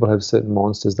a lot of people have certain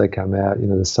monsters they come out,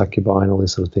 the succubi and all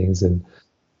these sort of things. And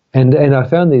I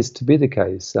found this to be the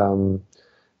case. And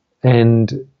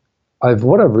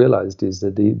what I've realized is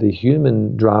that the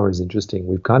human drama is interesting.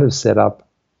 We've kind of set up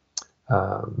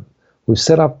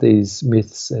these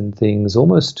myths and things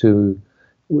almost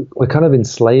we're kind of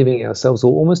enslaving ourselves,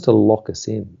 or almost to lock us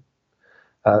in.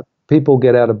 People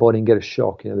get out of body and get a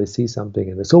shock. They see something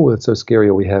and it's so scary.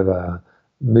 Or we have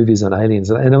movies on aliens,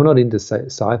 and I'm not into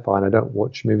sci-fi, and I don't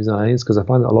watch movies on aliens because I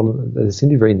find that a lot of them, they seem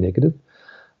to be very negative.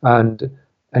 And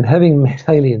having met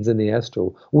aliens in the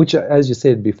astral, which, as you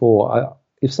said before,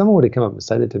 if someone were to come up and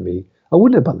say that to me, I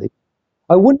wouldn't have believed.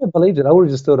 I wouldn't have believed it. I would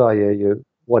have just thought, oh yeah, you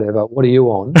whatever. What are you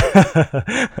on?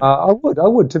 I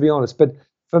would, to be honest. But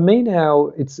for me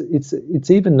now, it's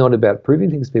even not about proving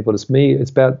things to people. It's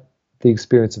about the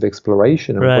experience of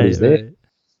exploration and what is there.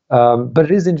 Right. But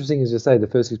it is interesting, as you say, the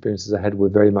first experiences I had were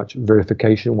very much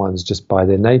verification ones, just by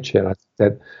their nature.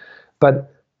 And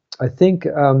I think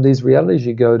these realities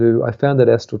you go to, I found that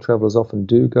astral travelers often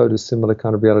do go to similar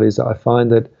kind of realities. I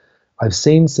find that I've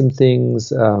seen some things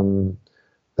that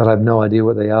I have no idea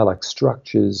what they are, like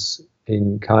structures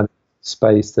in kind of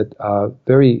space that are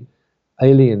very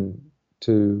alien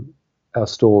to our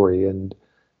story and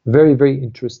very, very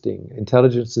interesting.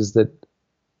 Intelligences that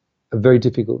are very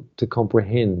difficult to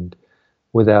comprehend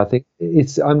without thinking.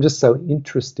 I'm just so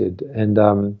interested, and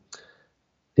and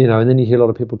then you hear a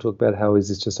lot of people talk about how is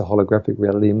this just a holographic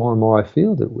reality, and more I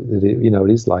feel that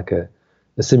it is like a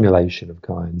simulation of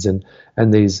kinds, and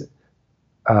these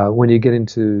when you get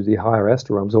into the higher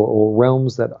astral realms or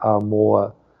realms that are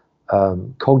more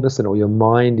cognizant, or your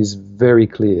mind is very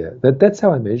clear. That's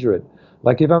how I measure it.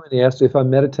 Like if I'm in the astral, if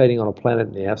I'm meditating on a planet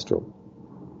in the astral,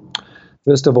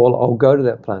 first of all, I'll go to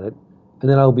that planet and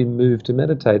then I'll be moved to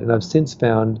meditate. And I've since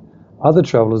found Other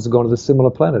travelers have gone to the similar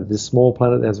planet, this small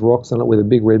planet that has rocks on it with a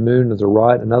big red moon to the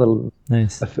right.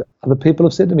 Nice. Other people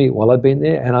have said to me, well, I've been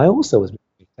there, and I also was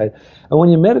meditating. And when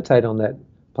you meditate on that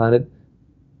planet,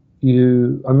 I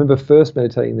remember first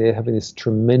meditating there, having this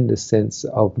tremendous sense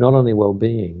of not only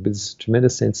well-being, but this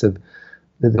tremendous sense of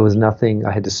that there was nothing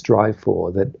I had to strive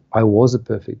for, that I was a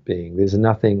perfect being. There's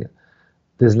nothing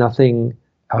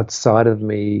outside of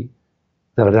me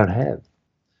that I don't have.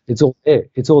 It's all there.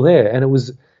 It's all there. And it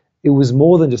was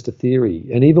more than just a theory.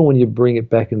 And even when you bring it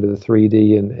back into the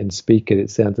 3D and speak it, it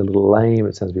sounds a little lame.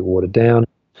 It sounds a bit watered down.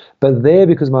 But there,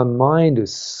 because my mind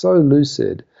is so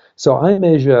lucid, so I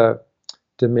measure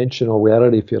dimensional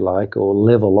reality, if you like, or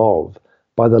level of,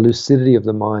 by the lucidity of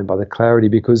the mind, by the clarity,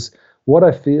 because what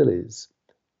I feel is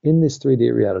in this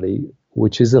 3D reality,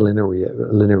 which is a linear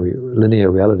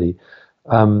reality,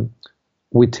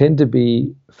 we tend to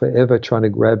be forever trying to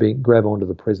grab onto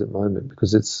the present moment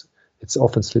because it's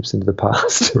often slips into the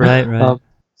past. Right, right.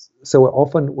 So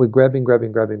we're grabbing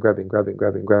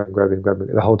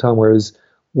the whole time. Whereas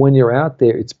when you're out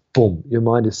there, it's boom. Your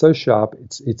mind is so sharp.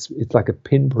 It's like a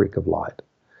pinprick of light.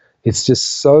 It's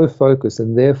just so focused,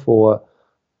 and therefore,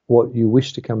 what you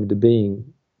wish to come into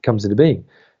being comes into being.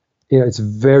 It's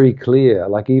very clear.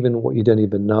 Like even what you don't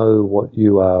even know, what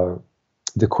you are,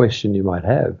 the question you might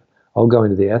have. I'll go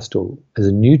into the astral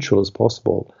as neutral as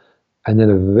possible, and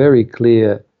then a very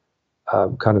clear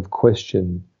kind of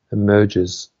question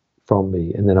emerges from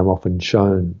me, and then I'm often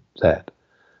shown that.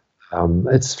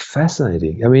 It's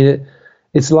fascinating. I mean,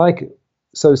 it's like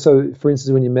so. For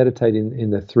instance, when you meditate in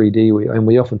the 3D,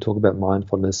 we often talk about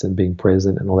mindfulness and being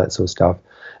present and all that sort of stuff,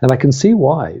 and I can see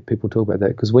why people talk about that,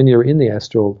 because when you're in the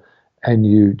astral and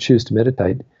you choose to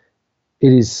meditate,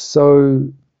 it is so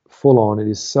full on. It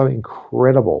is so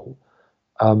incredible.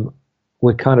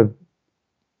 We're kind of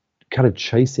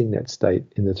chasing that state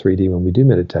in the 3D when we do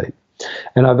meditate.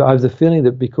 And I have the feeling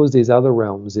that because these other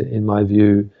realms, in my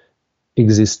view,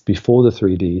 exist before the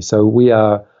 3D, so we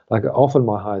are, like often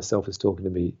my higher self is talking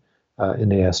to me in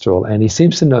the astral, and he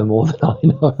seems to know more than I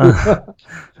know.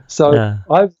 So Yeah.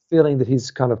 I have the feeling that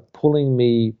he's kind of pulling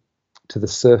me to the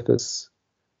surface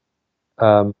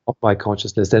of my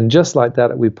consciousness. And just like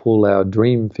that, we pull our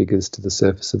dream figures to the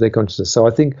surface of their consciousness. So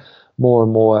I think more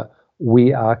and more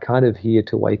we are kind of here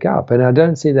to wake up. And I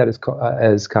don't see that as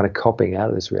kind of copping out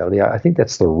of this reality. I think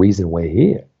that's the reason we're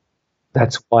here.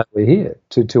 That's why we're here,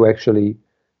 to actually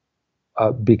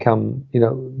become,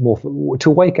 more,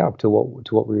 to wake up to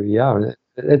what we really are. And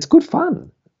it's good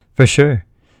fun. For sure.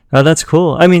 Oh, that's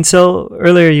cool. I mean, so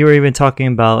earlier you were even talking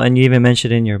about, and you even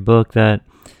mentioned in your book that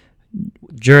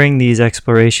during these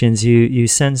explorations, you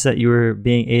sense that you were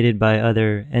being aided by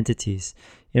other entities.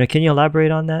 Can you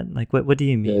elaborate on that? Like, what do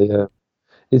you mean? Yeah.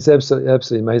 It's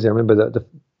absolutely amazing. I remember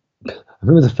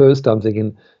the first time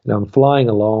thinking, I'm flying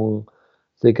along,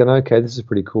 thinking, okay, this is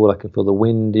pretty cool. I can feel the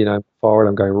wind, forward.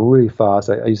 I'm going really fast.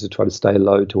 I used to try to stay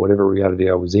low to whatever reality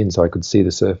I was in so I could see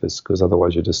the surface, because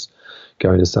otherwise you're just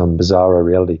going to some bizarro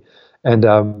reality. And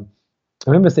I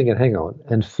remember thinking, hang on,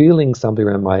 and feeling something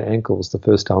around my ankles the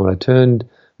first time. And I turned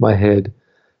my head,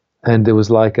 and there was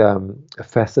like a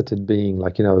faceted being,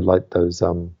 like those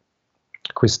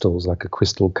crystals, like a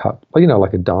crystal cup,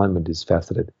 like a diamond is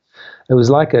faceted. It was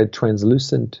like a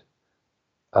translucent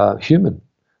human,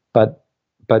 but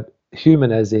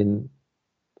human as in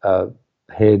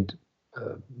head,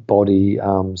 body,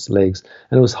 arms, legs,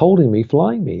 and it was holding me,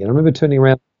 flying me. And I remember turning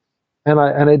around, and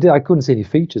I couldn't see any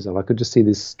features, and I could just see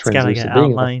this It's kind of like an translucent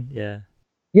being. outline. Yeah.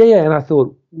 Yeah, and I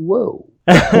thought, whoa.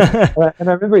 And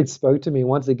I remember it spoke to me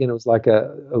once again. It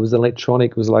was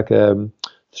electronic. It was like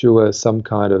through some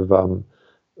kind of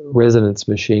resonance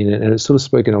machine, and it sort of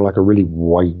spoke in like a really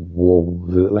white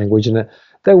language. And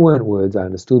they weren't words I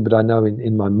understood, but I know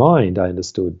in my mind I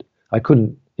understood. I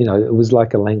couldn't, it was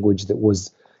like a language that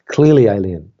was clearly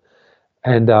alien.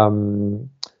 And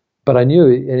but I knew,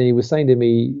 and he was saying to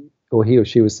me, or he or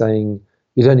she was saying,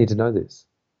 you don't need to know this.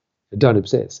 Don't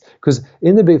obsess. Because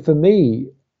for me,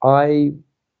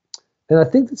 and I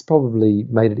think that's probably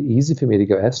made it easy for me to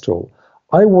go astral.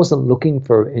 I wasn't looking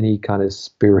for any kind of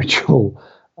spiritual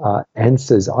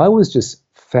answers. I was just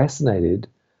fascinated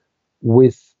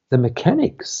with the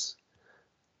mechanics.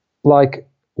 Like,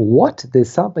 what? There's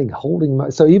something holding my...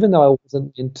 So even though I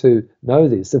wasn't meant to know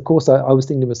this, of course, I was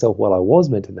thinking to myself, well, I was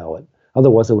meant to know it.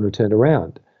 Otherwise, I would have turned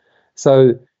around.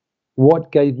 So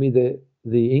what gave me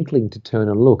the inkling to turn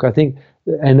and look? I think,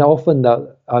 and often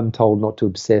I'm told not to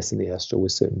obsess in the astral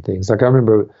with certain things. Like I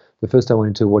remember the first time I went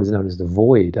into what is known as the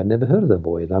void. I'd never heard of the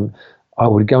void. I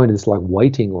would go into this like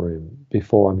waiting room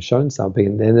before I'm shown something,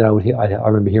 and then I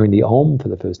remember hearing the Om for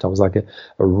the first time. It was like a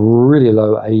really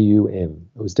low AUM.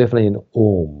 It was definitely an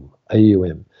Om,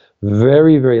 AUM.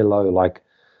 Very, very low, like,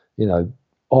 you know,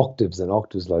 octaves and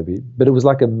octaves low, but it was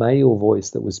like a male voice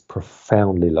that was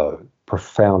profoundly low,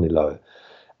 profoundly low.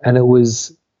 And it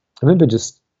was, I remember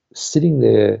just sitting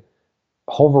there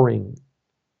hovering,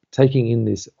 taking in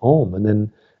this Om,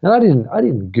 and I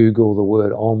didn't Google the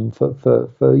word Om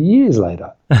for years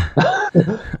later. I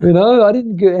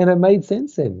didn't go, and it made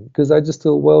sense then because I just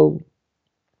thought, well,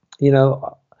 you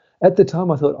know, at the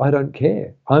time I thought I don't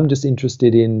care. I'm just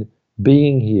interested in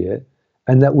being here,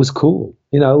 and that was cool.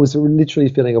 It was literally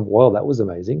a feeling of wow, that was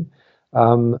amazing.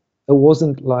 It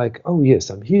wasn't like, oh yes,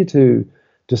 I'm here to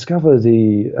discover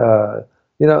it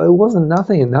wasn't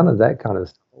nothing and none of that kind of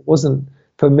stuff. It wasn't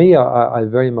for me. I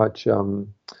very much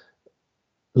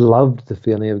loved the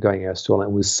feeling of going astral,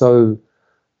 and was so,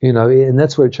 and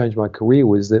that's where it changed my career.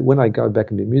 Was that when I go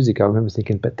back into music, I remember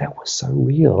thinking, but that was so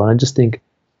real. And I just think,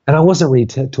 and I wasn't really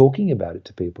talking about it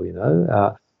to people,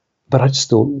 but I just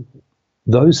thought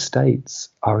those states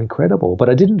are incredible. But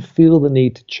I didn't feel the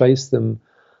need to chase them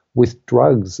with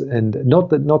drugs, and not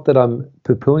that I'm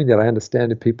poo-pooing that. I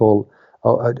understand if people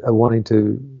are wanting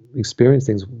to experience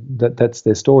things, that's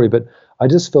their story. But I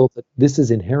just felt that this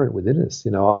is inherent within us.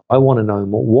 I want to know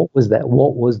more. What was that?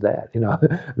 What was that?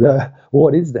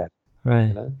 What is that?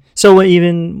 Right. So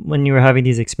even when you were having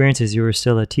these experiences, you were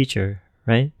still a teacher,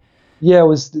 right? Yeah, I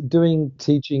was doing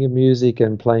teaching of music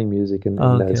and playing music and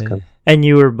those kind Okay. And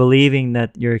you were believing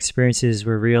that your experiences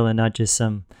were real and not just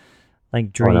some like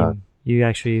of. I know. dream. You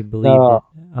actually believed it. No,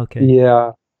 Okay.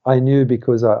 yeah, I knew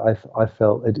because I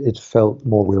felt it felt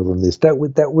more real than this. That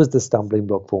was the stumbling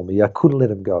block for me. I couldn't let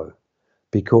them go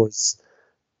because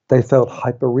they felt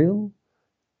hyper real,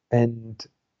 and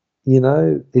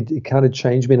it kind of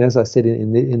changed me. And as I said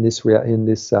in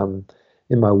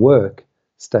my work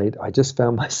state, I just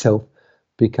found myself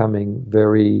becoming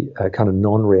very kind of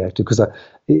non-reactive because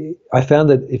I found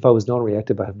that if I was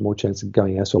non-reactive, I had more chance of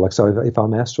going astral. Like so, if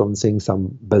I'm astral and seeing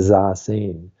some bizarre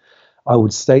scene, I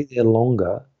would stay there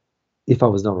longer if I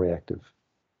was non-reactive,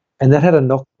 and that had a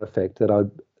knock-on effect that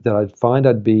I'd find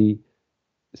I'd be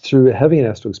through having an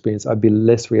astral experience, I'd be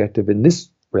less reactive in this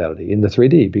reality, in the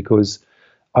 3D, because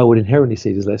I would inherently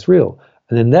see it as less real.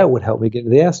 And then that would help me get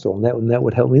into the astral, and that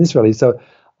would help me in this reality. So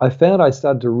I found I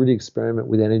started to really experiment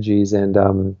with energies, and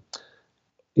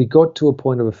it got to a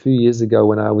point of a few years ago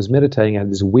when I was meditating. I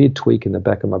had this weird tweak in the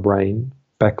back of my brain,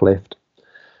 back left.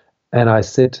 And I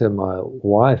said to my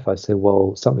wife, I said,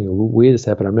 well, something weird has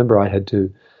happened. I remember I had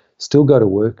to still go to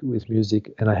work with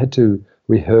music, and I had to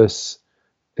rehearse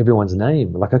everyone's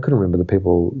name. Like I couldn't remember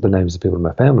the names of people in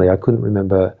my family. I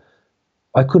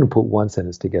couldn't put one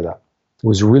sentence together. It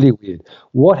was really weird.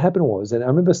 What happened was, and I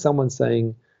remember someone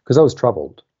saying, because I was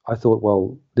troubled, I thought,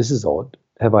 well, this is odd.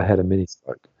 Have I had a mini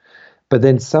stroke? But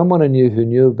then someone I knew who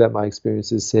knew about my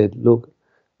experiences said, look,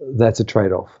 that's a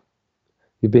trade-off.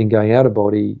 You've been going out of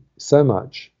body so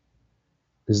much.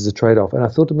 This is a trade-off. And I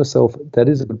thought to myself, that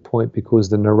is a good point because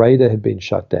the narrator had been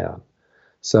shut down.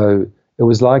 So it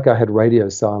was like I had radio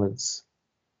silence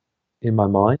in my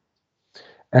mind.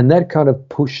 And that kind of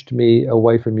pushed me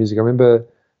away from music. I remember,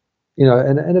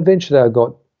 and eventually I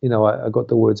got, I got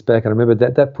the words back. And I remember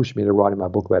that pushed me to writing my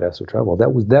book about astral travel.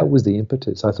 That was the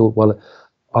impetus. I thought, well,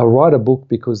 I'll write a book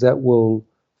because that will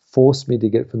force me to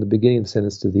get from the beginning of the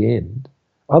sentence to the end.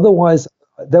 Otherwise,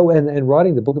 and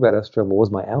writing the book about astral travel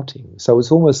was my outing. So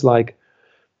it's almost like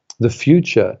the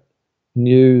future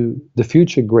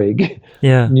Greg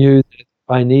Yeah. knew that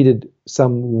I needed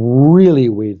some really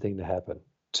weird thing to happen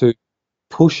to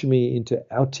push me into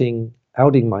outing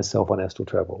myself on astral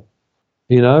travel.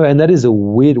 And that is a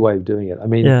weird way of doing it. I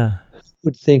mean, Yeah. you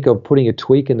would think of putting a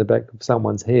tweak in the back of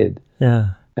someone's head.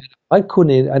 Yeah. I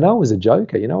couldn't, and I was a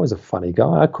joker, I was a funny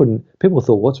guy. People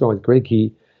thought, what's wrong with Greg?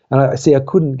 I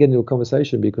couldn't get into a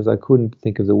conversation because I couldn't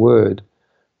think of the word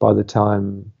by the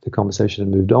time the conversation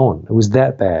had moved on. It was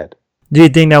that bad. Do you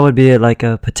think that would be like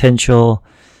a potential,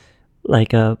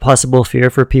 like a possible fear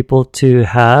for people to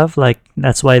have? Like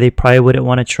that's why they probably wouldn't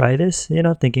want to try this,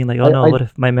 thinking like, oh no, what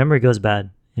if my memory goes bad,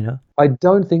 I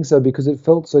don't think so because it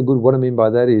felt so good. What I mean by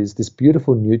that is this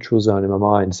beautiful neutral zone in my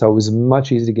mind. So it was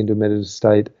much easier to get into a meditative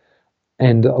state.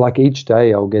 And like each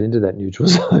day I'll get into that neutral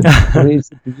zone. I mean,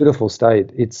 it's a beautiful state.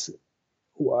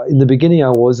 In the beginning I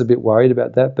was a bit worried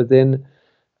about that, but then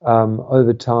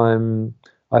over time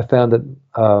I found that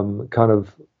kind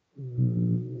of,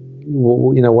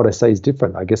 what I say is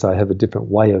different. I guess I have a different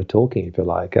way of talking, if you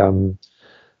like. And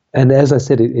as I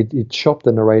said, it chopped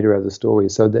the narrator out of the story,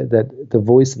 so that the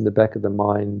voice in the back of the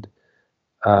mind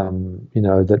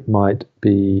that might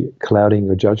be clouding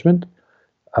your judgment,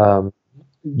 um,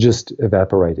 just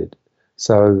evaporated.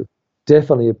 So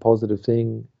definitely a positive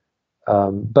thing,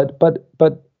 but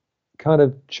kind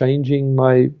of changing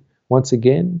once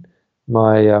again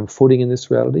my footing in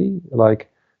this reality. Like,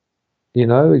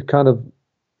 it kind of,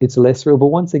 it's less real, but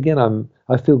once again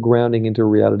I feel grounding into a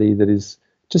reality that is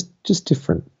just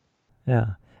different.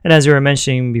 Yeah. And as you were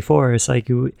mentioning before, it's like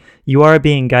you are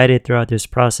being guided throughout this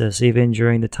process, even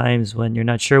during the times when you're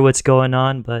not sure what's going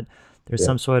on, but there's Yeah.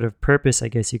 some sort of purpose, I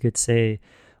guess you could say, Yep.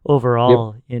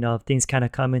 overall, things kind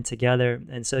of coming together.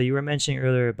 And so you were mentioning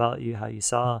earlier about how you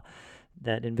saw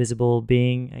that invisible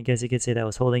being, I guess you could say, that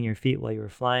was holding your feet while you were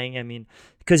flying. I mean,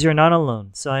 because you're not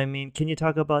alone. So, I mean, can you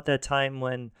talk about that time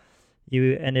when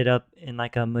you ended up in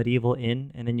like a medieval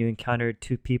inn and then you encountered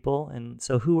two people? And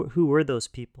so who were those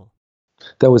people?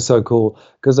 That was so cool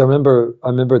because I remember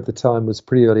at the time was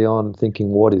pretty early on thinking,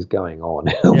 what is going on?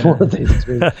 What are Yeah. these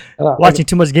experiences? And Watching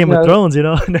too much you Game of know, Thrones,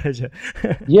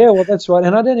 yeah, well, that's right.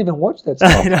 And I don't even watch that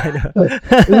I stuff. know, I know.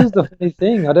 This is the funny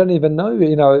thing. I don't even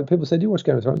know. People say, "Do you watch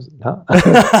Game of Thrones?" No.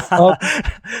 um,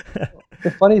 the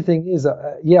funny thing is,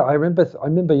 yeah, I remember. I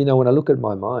remember, when I look at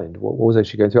my mind, what was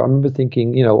actually going through. I remember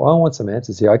thinking, I want some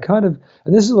answers here. I kind of,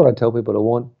 and this is what I tell people: I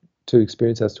want to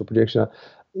experience astral projection.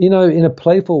 In a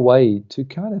playful way, to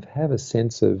kind of have a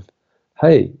sense of,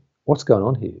 hey, what's going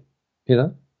on here?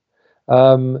 You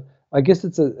know. I guess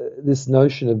it's this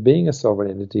notion of being a sovereign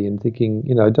entity and thinking,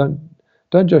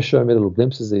 don't just show me little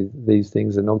glimpses of these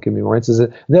things and not give me more answers.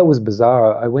 And that was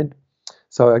bizarre.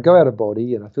 So I go out of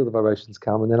body and I feel the vibrations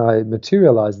come, and then I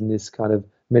materialize in this kind of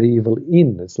medieval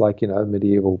inn. It's like, a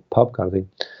medieval pub kind of thing,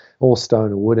 all stone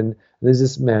and wood. And there's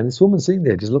this woman sitting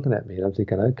there just looking at me, and I'm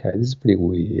thinking, okay, this is pretty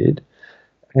weird.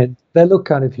 And they look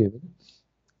kind of human,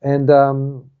 and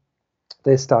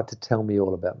they start to tell me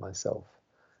all about myself.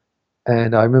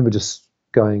 And I remember just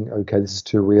going, okay, this is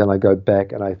too real. And I go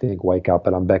back and I think, wake up,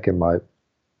 and I'm back in my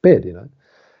bed.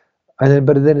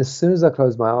 But then as soon as I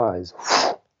close my eyes,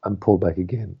 I'm pulled back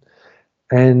again.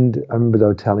 And I remember they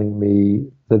were telling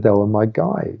me that they were my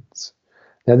guides.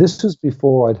 Now, this was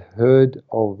before I'd heard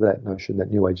of that notion,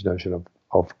 that New Age notion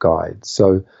of guides.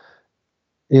 So,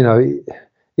 you know,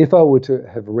 if I were to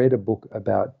have read a book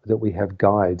about that we have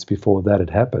guides before that had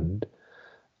happened,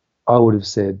 I would have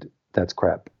said, that's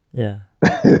crap. Yeah.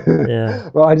 Yeah.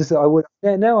 Well, I would,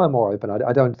 now I'm more open.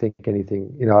 I don't think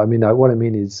anything, I mean, what I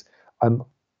mean is I'm,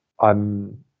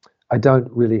 I'm, I don't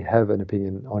really have an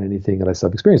opinion on anything unless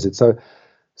I've experienced it.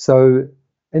 So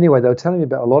anyway, they were telling me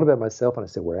about a lot about myself, and I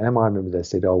said, "Where am I?" I remember they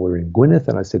said, "Oh, we're in Gwyneth,"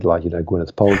 and I said, like,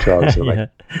 Gwyneth's Paltrow. So Yeah.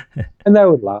 and they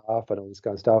would laugh and all this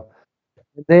kind of stuff.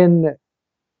 And then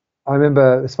I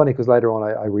remember it's funny because later on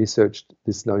I researched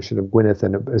this notion of Gwyneth,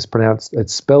 and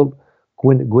it's spelled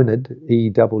Gwynedd,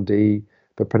 E-double-D,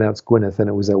 but pronounced Gwyneth, and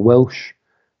it was a Welsh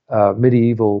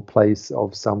medieval place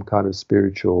of some kind of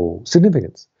spiritual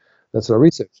significance. That's what I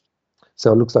researched.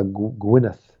 So it looks like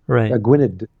Gwyneth, Right.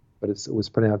 Gwynedd, but it was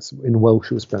pronounced in Welsh.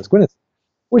 It was pronounced Gwyneth,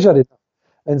 which I didn't know.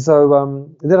 And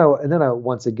so then I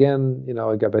once again,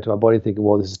 I go back to my body thinking,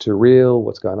 well, this is too real.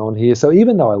 What's going on here? So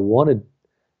even though I wanted,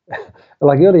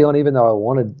 like early on, even though I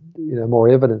wanted, more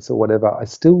evidence or whatever, I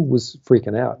still was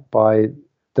freaking out by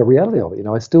the reality of it.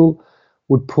 I still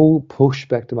would push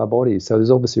back to my body. So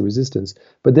there's obviously resistance.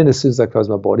 But then as soon as I close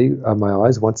my body, my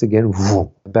eyes, once again,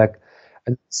 back.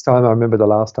 And this time, I remember the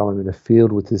last time I'm in a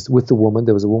field with the woman.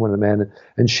 There was a woman and a man,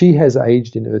 and she has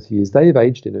aged in Earth years. They've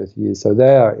aged in Earth years, so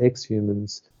they are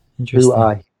ex-humans who Interesting.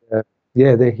 are here.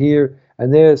 Yeah, they're here,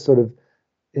 and they're sort of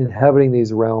inhabiting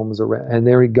these realms around, and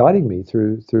they're guiding me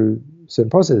through certain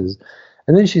processes.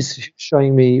 And then she's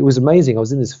showing me. It was amazing. I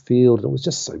was in this field, and it was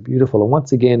just so beautiful. And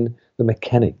once again, the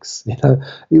mechanics.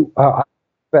 I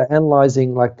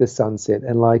analyzing like the sunset,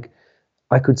 and like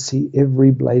I could see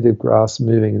every blade of grass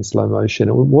moving in slow motion.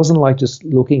 It wasn't like just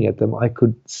looking at them. I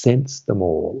could sense them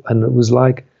all, and it was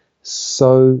like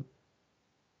so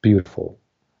beautiful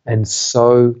and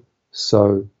so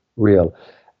real.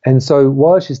 And so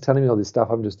while she's telling me all this stuff,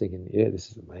 I'm just thinking, yeah,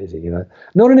 this is amazing,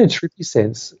 Not in a trippy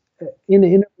sense, in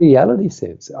a reality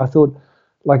sense. I thought,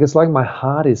 like, it's like my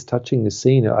heart is touching the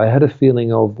scene. I had a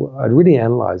feeling of, I'd really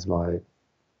analyzed my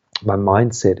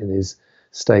mindset in these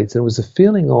states, and it was a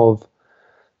feeling of,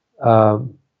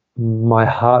 um, my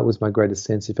heart was my greatest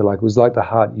sense, if you like. It was like the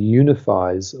heart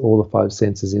unifies all the five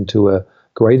senses into a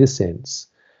greater sense,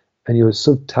 and you're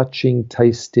sort of touching,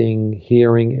 tasting,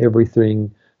 hearing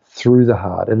everything through the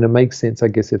heart. And it makes sense, I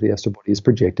guess, if the astral body is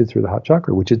projected through the heart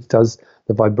chakra, which it does.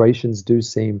 The vibrations do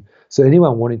seem so.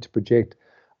 Anyone wanting to project,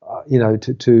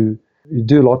 to you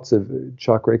do lots of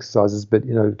chakra exercises, but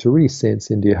to really sense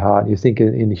into your heart, you think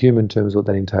in human terms what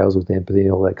that entails with empathy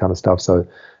and all that kind of stuff. So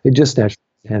it just naturally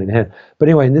hand in hand. But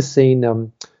anyway, in this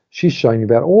scene, she's showing me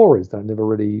about auras that I never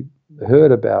really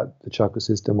heard about the chakra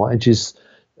system, and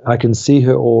I can see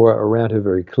her aura around her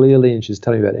very clearly, and she's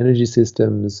telling me about energy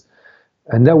systems,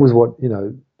 and that was what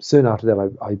Soon after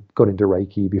that, I got into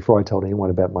Reiki. Before I told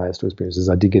anyone about my astral experiences,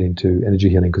 I did get into energy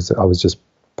healing because I was just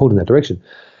pulled in that direction.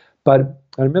 But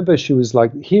I remember she was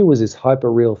like, here was this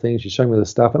hyper real thing. She's showing me the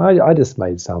stuff. And I just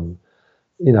made some,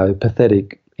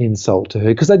 pathetic insult to her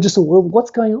because I just thought, well, what's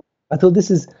going on? I thought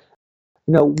this is,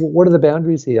 what are the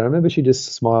boundaries here? I remember she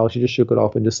just smiled. She just shook it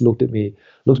off and just looked me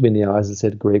in the eyes and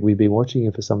said, Greg, we've been watching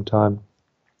you for some time.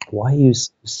 Why are you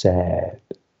so sad?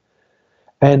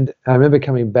 And I remember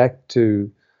coming back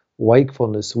to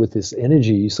wakefulness with this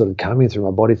energy sort of coming through my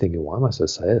body thinking, why am I so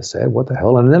sad? What the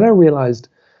hell? And then I realized,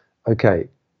 okay,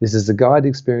 this is a guided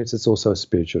experience. It's also a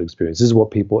spiritual experience. This is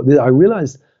what I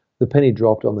realized the penny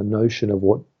dropped on the notion of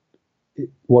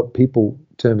what people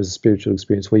term as a spiritual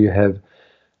experience, where you have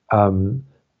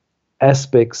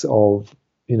aspects of,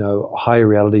 higher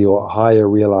reality or higher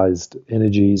realized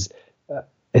energies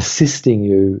assisting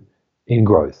you in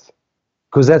growth.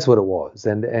 Because that's what it was.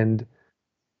 And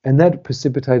that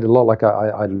precipitated a lot. Like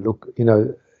I look,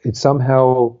 it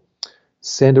somehow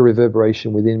sent a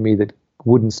reverberation within me that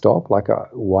wouldn't stop. Like,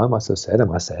 why am I so sad?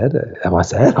 Am I sad? Am I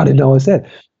sad? I didn't know I was sad.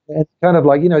 And kind of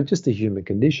like, just a human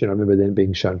condition. I remember then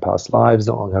being shown past lives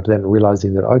not long after that and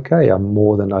realizing that, okay, I'm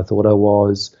more than I thought I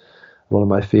was. A lot of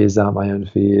my fears aren't my own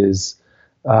fears.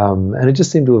 And it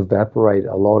just seemed to evaporate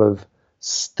a lot of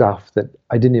stuff that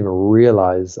I didn't even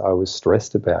realize I was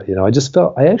stressed about.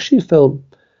 I actually felt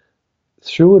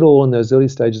through it all in those early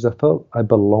stages, I felt I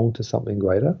belonged to something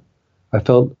greater. I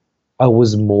felt I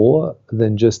was more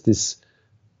than just this,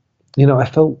 I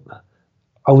felt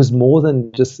I was more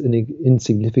than just an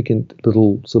insignificant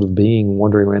little sort of being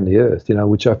wandering around the earth,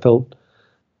 which I felt,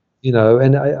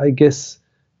 and I guess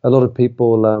a lot of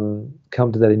people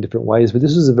come to that in different ways, but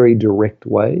this was a very direct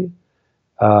way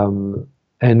and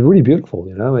really beautiful,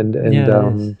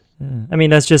 I mean,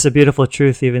 that's just a beautiful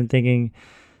truth, even thinking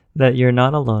that you're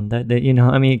not alone, that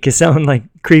I mean, it can sound like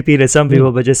creepy to some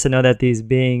people, but just to know that these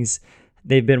beings,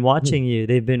 they've been watching you,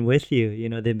 they've been with you,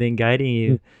 they've been guiding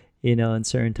you, in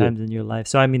certain times in your life.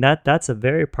 So, I mean, that's a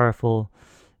very powerful,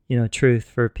 truth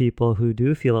for people who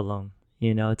do feel alone,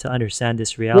 to understand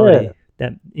this reality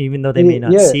that even though they may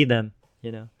not see them,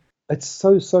 It's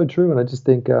so true. And I just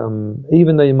think,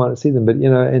 even though you might not see them, but,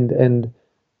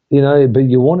 but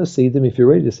you want to see them. If you're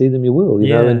ready to see them, you will,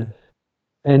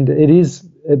 and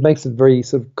it makes it very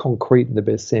sort of concrete in the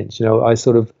best sense. I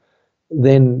sort of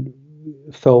then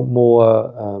felt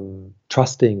more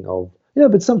trusting of,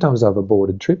 but sometimes I've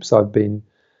aborted trips. I've been,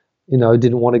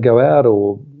 didn't want to go out,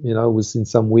 or, was in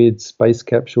some weird space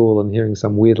capsule and hearing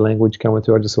some weird language coming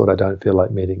through. I just thought, I don't feel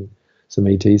like meeting some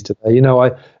ETs today. And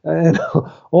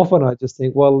often I just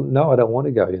think, well, no, I don't want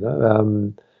to go,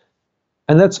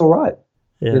 and that's all right,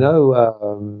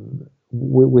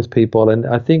 with people. And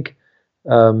I think,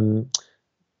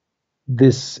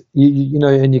 this,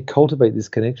 and you cultivate these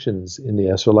connections in the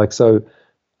astral. Like, so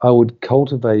I would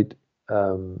cultivate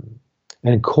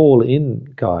and call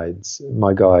in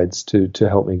my guides to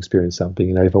help me experience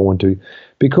something, if I want to,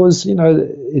 because,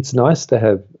 it's nice to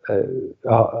have,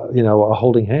 a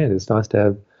holding hand. It's nice to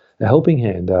have a helping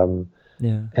hand.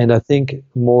 And I think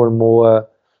more and more,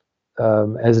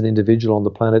 as an individual on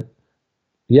the planet,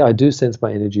 I do sense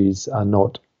my energies are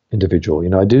not individual.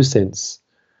 I do sense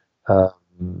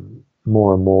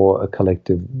more and more a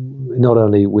collective, not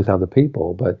only with other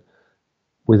people, but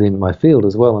within my field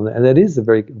as well. And that is a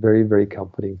very, very, very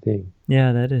comforting thing.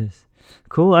 Yeah, that is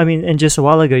cool. I mean, and just a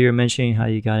while ago, you were mentioning how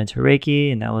you got into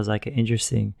Reiki, and that was like an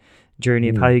interesting journey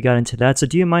of how you got into that. So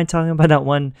do you mind talking about that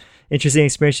one interesting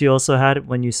experience you also had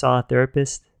when you saw a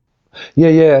therapist?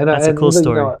 Yeah. And that's a cool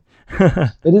story.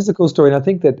 It is a cool story. And I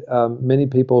think that many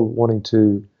people wanting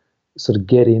to sort of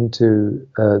get into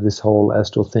this whole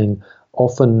astral thing,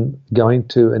 often going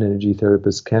to an energy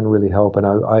therapist can really help. And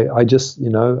I just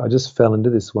fell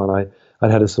into this one.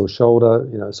 I'd had a sore shoulder,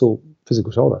 sore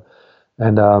physical shoulder,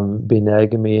 and been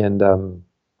nagging me. And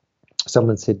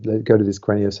someone said, go to this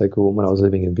craniosacral, when I was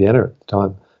living in Vienna at the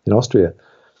time, in Austria.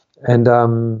 And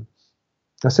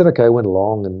I said, okay, I went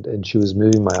along, and she was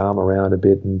moving my arm around a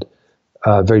bit, and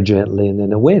very gently, and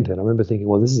then it went. And I remember thinking,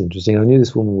 well, this is interesting. I knew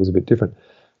this woman was a bit different.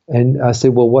 And I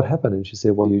said, well, what happened? And she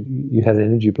said, well, you had an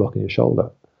energy block in your shoulder.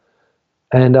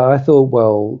 And I thought,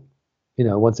 well,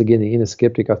 once again, the inner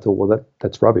skeptic, I thought, well,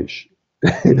 that's rubbish.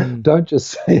 Mm. Don't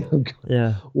just say,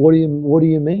 Yeah. what do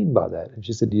you mean by that? And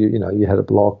she said, you had a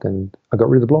block and I got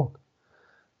rid of the block.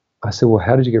 I said, well,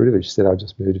 how did you get rid of it? She said, I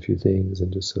just moved a few things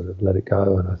and just sort of let it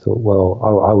go. And I thought, well,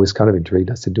 I was kind of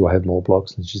intrigued. I said, do I have more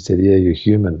blocks? And she said, yeah, you're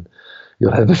human.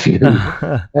 You'll have a few.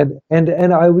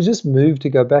 And I was just moved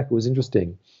to go back. It was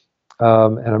interesting.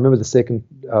 And I remember the second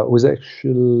was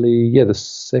actually, yeah, the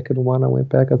second one I went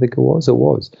back, I think it was. It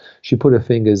was. She put her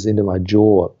fingers into my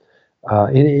jaw,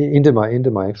 into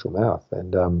my actual mouth.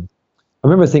 And I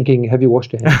remember thinking, have you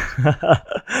washed your hands?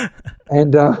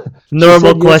 And she Normal said, yes,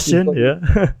 you've question. got.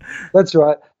 Yeah. That's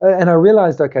right. And I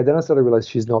realized, okay, then I started to realize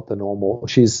she's not the normal.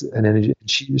 She's an energy.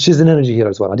 She's an energy healer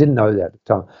as well. I didn't know that at the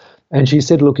time. And she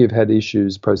said, look, you've had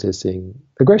issues processing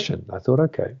aggression. I thought,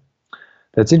 okay,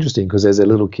 that's interesting because as a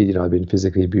little kid, I've been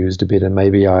physically abused a bit, and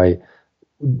maybe I,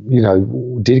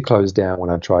 did close down when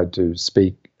I tried to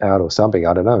speak out or something.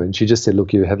 I don't know. And she just said,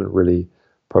 look, you haven't really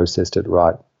processed it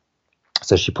right.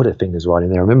 So she put her fingers right in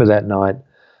there. I remember that night,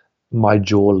 my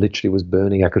jaw literally was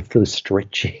burning. I could feel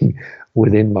stretching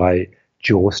within my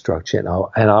jaw structure,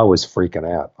 and I was freaking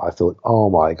out. I thought, oh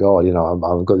my God,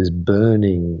 I've got this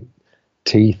burning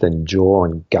teeth and jaw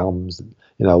and gums.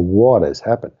 What has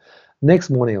happened? Next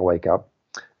morning, I wake up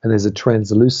and there's a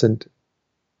translucent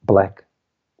black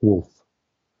wolf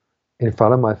in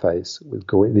front of my face with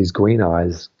these green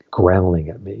eyes growling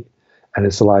at me. And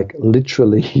it's like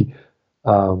literally,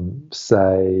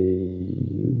 say,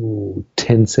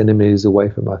 10 centimeters away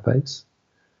from my face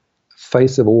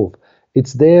of a wolf.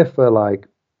 It's there for like,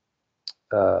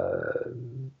 uh,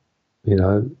 you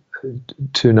know,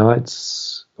 2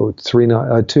 nights or 3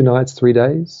 nights, 2 nights, 3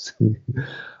 days.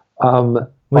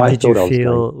 What I did you thought I was going.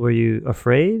 feel? Were you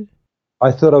afraid?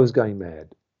 I thought I was going mad.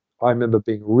 I remember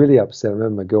being really upset. I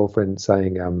remember my girlfriend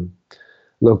saying,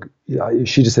 look,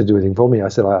 she just said, do anything for me. I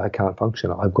said, I can't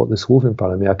function. I've got this wolf in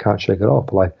front of me. I can't shake it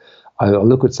off. Like, I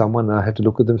look at someone and I have to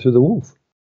look at them through the wolf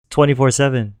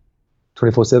 24/7.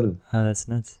 24/7. Oh, that's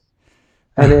nuts.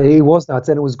 And it was nuts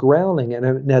and it was growling.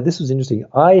 And now this was interesting.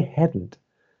 I hadn't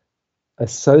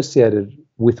associated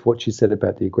with what she said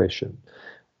about the aggression.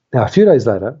 Now, a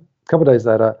couple of days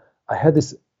later, I had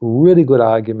this really good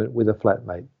argument with a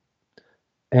flatmate.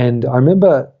 And I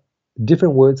remember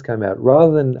different words came out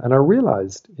and I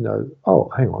realized, oh,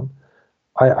 hang on.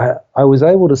 I was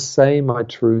able to say my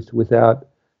truth without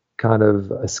kind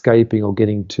of escaping or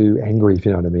getting too angry, if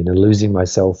you know what I mean, and losing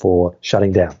myself or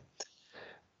shutting down.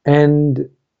 And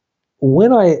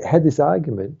when I had this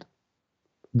argument,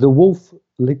 the wolf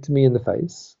licked me in the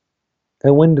face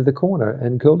and went to the corner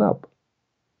and curled up.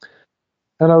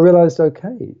 And I realized,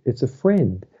 okay, it's a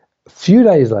friend. A few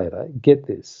days later, get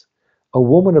this, a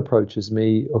woman approaches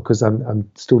me, because I'm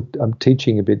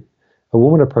teaching a bit. A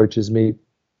woman approaches me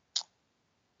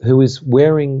who is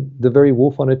wearing the very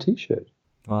wolf on a t-shirt.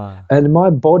 Wow. And my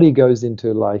body goes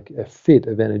into like a fit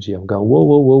of energy. I'm going, whoa,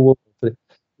 whoa, whoa, whoa.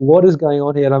 What is going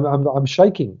on here? And I'm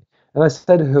shaking. And I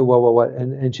said to her, what?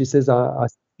 And she says,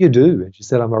 you do. And she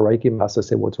said, I'm a Reiki master. I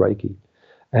said, what's Reiki?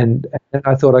 And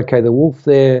I thought, okay, the wolf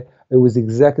there, it was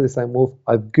exactly the same wolf.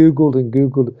 I've Googled and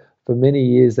Googled for many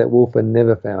years that wolf and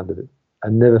never found it. I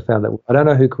never found that wolf. I don't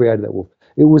know who created that wolf.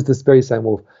 It was this very same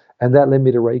wolf. And that led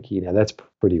me to Reiki. Now, that's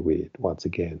pretty weird, once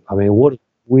again. I mean, what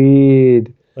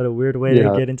weird, What a weird way you to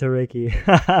know, get into Reiki.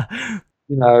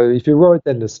 if you wrote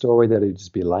that in a story, that would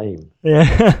just be lame.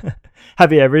 Yeah.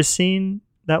 Have you ever seen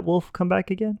that wolf come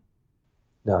back again?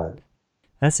 No.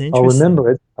 That's I'll interesting.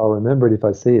 remember it. I'll remember it if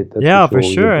I see it. That's Yeah, for for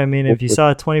sure. sure. Yeah. I mean, if you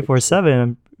saw it 24/7,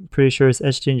 I'm pretty sure it's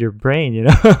etched in your brain, you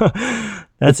know?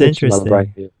 That's It's etched in my brain.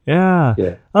 interesting. Yeah. Yeah.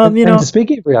 Yeah. You And know,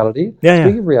 speaking of reality, yeah.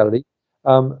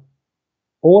 um,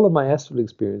 all of my astral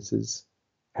experiences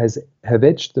have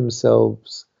etched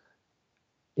themselves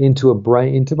into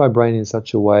my brain in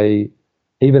such a way,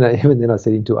 even then I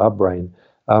said into our brain,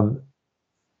 um,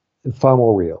 far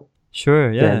more real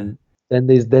Sure, yeah. than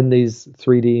these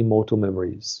 3D mortal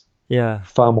memories. Yeah.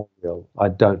 Far more real. I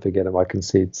don't forget them. I can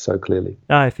see it so clearly.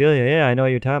 No, I feel you. Yeah, I know what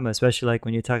you're talking about, especially like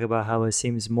when you talk about how it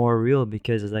seems more real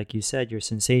because, like you said, your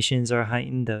sensations are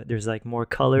heightened. There's like more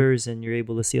colors, and you're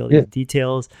able to see all these Yeah.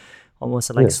 details,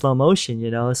 almost like Yeah. slow motion.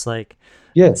 You know, it's like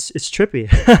Yeah. it's trippy.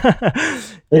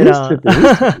 It is trippy. It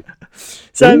is trippy.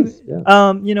 So, It is.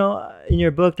 Yeah. in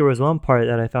your book, there was one part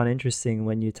that I found interesting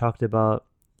when you talked about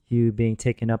you being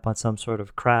taken up on some sort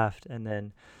of craft, and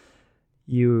then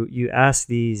you ask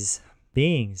these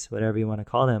beings, whatever you want to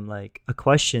call them, like a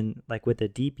question, like with a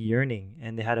deep yearning,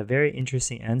 and they had a very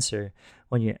interesting answer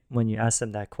when you asked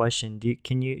them that question.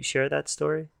 Can you share that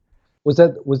story? Was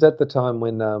that the time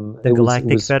when The it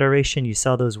Galactic was Federation. You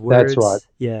saw those that's right. words.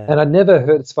 Yeah. And I'd never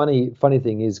heard. It's funny. Funny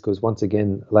thing is because once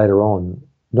again later on,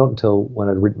 not until when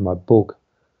I'd written my book,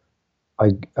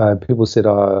 people said,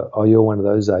 "Oh, you're one of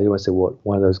those, are you?" I said, "What?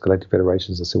 One of those galactic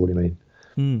federations?" I said, "What do you mean?"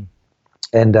 Mm.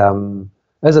 And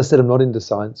as I said, I'm not into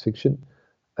science fiction,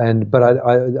 but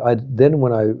I then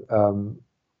when I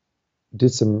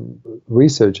did some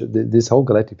research, this whole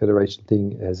galactic federation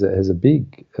thing has a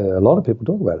big, a lot of people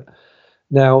talk about it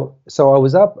now. So I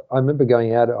was up. I remember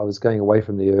going out. I was going away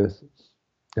from the Earth,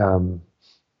 um,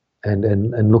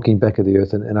 and looking back at the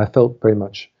Earth, and I felt very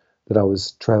much that I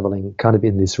was traveling kind of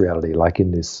in this reality, like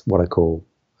in this what I call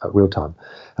real time.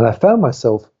 And I found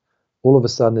myself all of a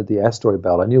sudden at the asteroid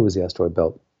belt. I knew it was the asteroid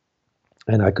belt,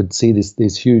 and I could see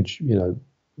these huge,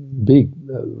 big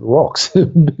rocks,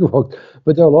 big rocks,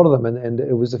 but there were a lot of them, and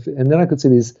it was, and then I could see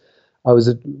these. I was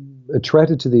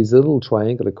attracted to these little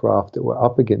triangular craft that were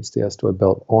up against the asteroid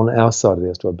belt on our side of the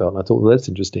asteroid belt, and I thought, well, that's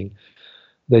interesting.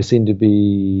 They seem to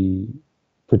be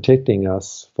protecting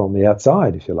us from the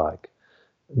outside, if you like,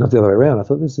 not the other way around. I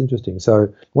thought this is interesting.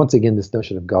 So once again, this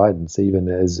notion of guidance, even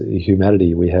as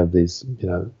humanity, we have these,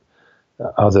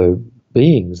 other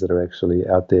beings that are actually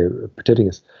out there protecting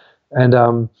us, and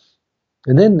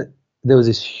and then there was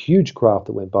this huge craft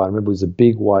that went by. I remember it was a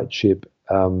big white ship,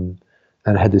 and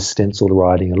it had this stenciled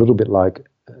writing, a little bit like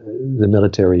the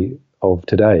military of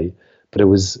today, but it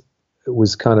was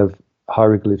kind of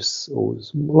hieroglyphs, or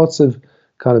lots of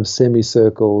kind of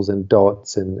semicircles and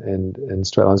dots and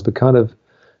straight lines, but kind of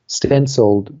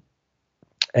stenciled.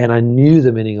 And I knew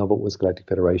the meaning of it was Galactic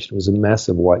Federation. It was a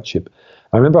massive white ship.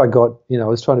 I remember I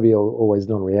was trying to be always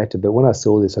non-reactive, but when I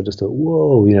saw this, I just thought,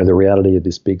 whoa, the reality of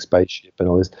this big spaceship and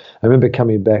all this. I remember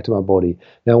coming back to my body.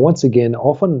 Now, once again,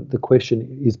 often the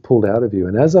question is pulled out of you.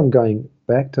 And as I'm going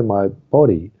back to my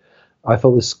body, I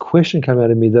felt this question come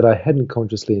out of me that I hadn't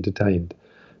consciously entertained.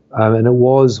 And it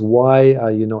was, why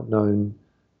are you not known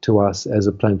to us as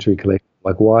a planetary collective?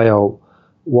 Like, why aren't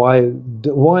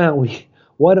we?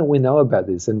 Why don't we know about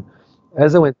this? And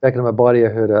as I went back into my body, I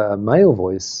heard a male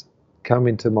voice come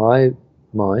into my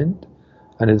mind,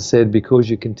 and it said, "Because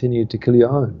you continue to kill your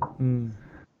own." Mm.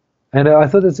 And I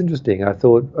thought that's interesting. I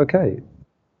thought, okay,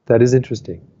 that is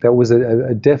interesting. That was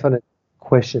a definite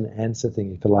question answer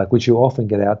thing, if you like, which you often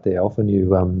get out there. Often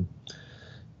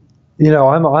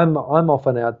I'm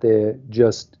often out there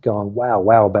just going, wow,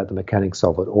 wow, about the mechanics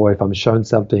of it. Or if I'm shown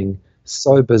something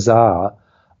so bizarre,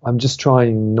 I'm just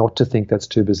trying not to think that's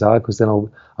too bizarre, because then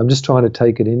I'm just trying to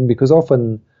take it in, because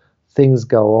often things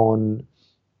go on.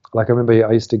 Like I remember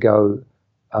I used to go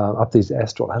up these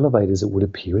astral elevators that would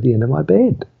appear at the end of my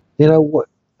bed. You know what?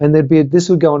 And this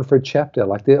would go on for a chapter.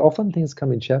 Like there often things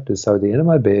come in chapters. So at the end of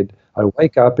my bed, I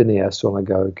wake up in the astral and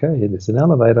I go, okay, there's an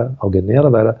elevator. I'll get in the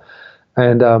elevator.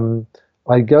 And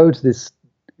I go to this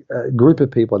group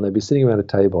of people, and they'd be sitting around a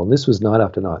table, and this was night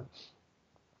after night,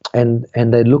 and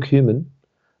they'd look human,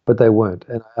 but they weren't.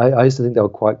 And I used to think they were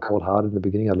quite cold-hearted in the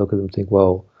beginning. I'd look at them and think,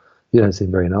 well, you don't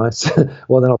seem very nice.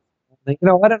 Well, then I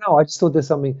don't know. I just thought there's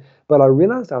something, but I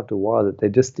realized after a while that they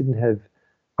just didn't have.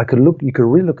 You could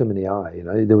really look them in the eye.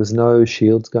 There was no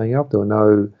shields going up. There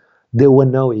were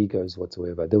no egos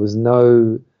whatsoever. There was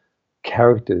no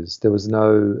characters. There was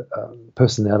no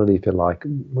personality, if you like.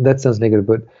 Well, that sounds negative,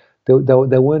 but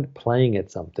they weren't playing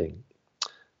at something.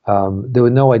 There were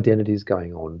no identities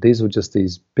going on. These were just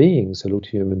these beings who looked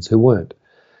humans who weren't.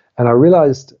 And I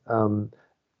realized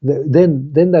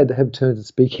then they'd have turns of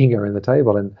speaking around the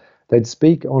table, and they'd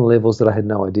speak on levels that I had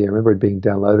no idea. I remember it being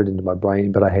downloaded into my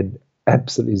brain, but I had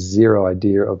absolutely zero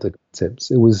idea of the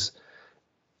concepts.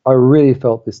 I really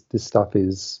felt this stuff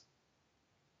is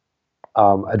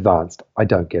advanced. I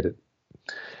don't get it.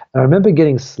 And I remember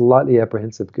getting slightly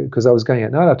apprehensive because I was going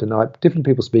out night after night, different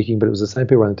people speaking, but it was the same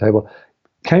people around the table.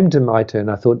 Came to my turn,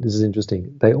 I thought, this is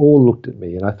interesting. They all looked at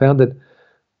me, and I found that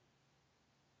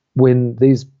when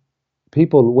these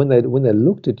people, when they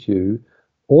looked at you,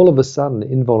 all of a sudden,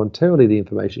 involuntarily, the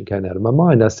information came out of my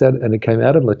mind. I sat, and it came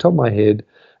out of the top of my head,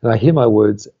 and I hear my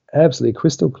words absolutely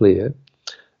crystal clear.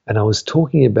 And I was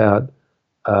talking about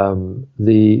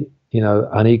the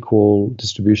unequal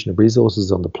distribution of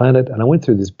resources on the planet, and I went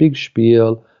through this big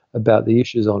spiel about the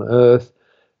issues on Earth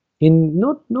in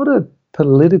not a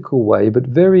political way, but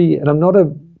very. And I'm not a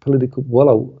political.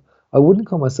 Well, I wouldn't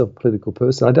call myself a political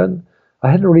person. I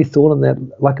hadn't really thought on that.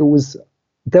 Like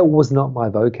that was not my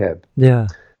vocab. Yeah.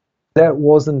 That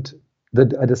wasn't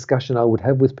a discussion I would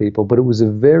have with people, but it was a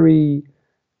very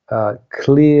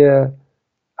clear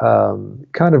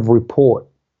kind of report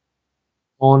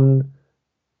on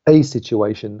a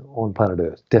situation on planet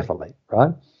Earth, definitely,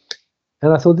 right?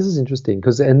 And I thought, this is interesting,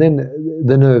 and then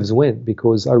the nerves went,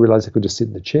 because I realized I could just sit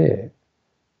in the chair,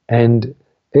 and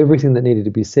everything that needed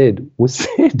to be said was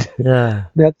said. Yeah.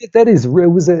 Now that is it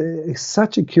was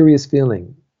such a curious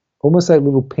feeling, almost like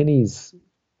little pennies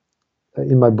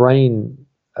in my brain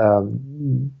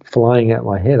flying out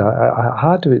my head.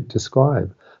 Hard to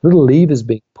describe. Little levers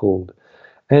being pulled,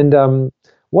 and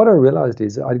what I realized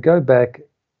is I'd go back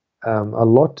a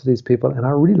lot to these people, and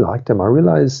I really liked them. I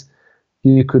realized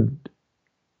you could.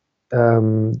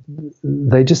 Um,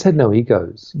 they just had no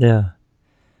egos. Yeah.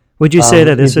 Would you say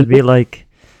that this You'd would be look.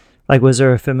 like was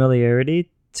there a familiarity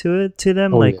to it to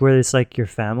them? Oh Like yeah, where it's like your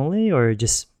family or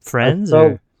just I friends or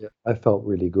felt. Yeah, I felt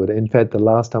really good. In fact, the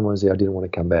last time I was there, I didn't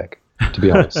want to come back. To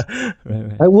be honest. right,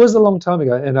 right. It was a long time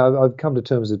ago, and I've come to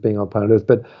terms with being on planet Earth.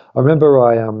 But I remember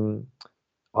I,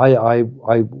 I,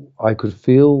 I, I could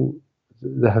feel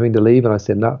the having to leave, and I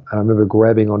said no. And I remember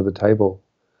grabbing onto the table.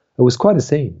 It was quite a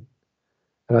scene,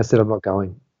 and I said I'm not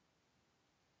going.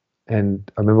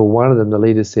 And I remember one of them, the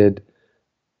leader said,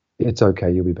 "It's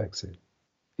okay, you'll be back soon."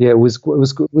 Yeah, it was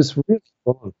really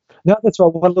fun. No, that's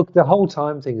right. Well, look, the whole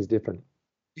time thing is different.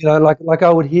 Like I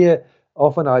would hear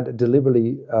often I'd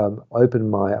deliberately open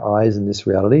my eyes in this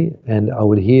reality, and I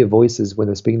would hear voices when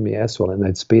they're speaking to me astral, and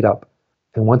they'd speed up.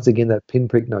 And once again, that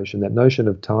pinprick notion, that notion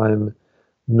of time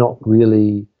not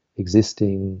really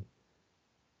existing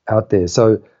out there.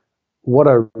 So what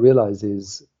I realize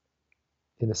is,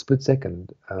 in a split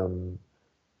second,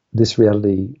 this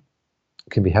reality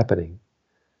can be happening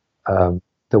um,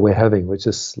 that we're having, which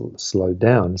is slowed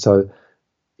down. So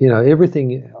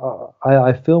everything.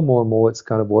 I feel more and more. It's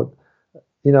kind of what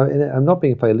and I'm not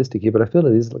being fatalistic here, but I feel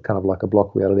it is kind of like a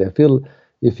block reality. I feel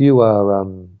if you are,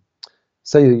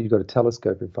 say you've got a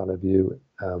telescope in front of you,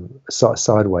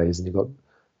 sideways, and you've got,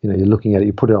 you're looking at it,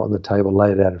 you put it on the table,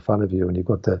 lay it out in front of you, and you've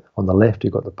got on the left,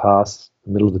 you've got the past,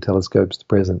 the middle of the telescope's the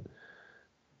present,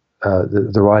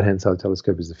 the right-hand side of the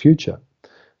telescope is the future.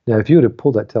 Now, if you were to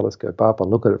pull that telescope up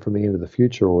and look at it from the end of the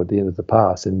future or at the end of the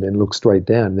past, and then look straight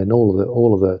down, then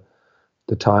all of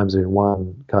the times are in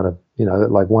one kind of,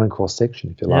 like one cross section,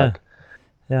 if you Yeah. like.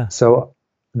 Yeah. So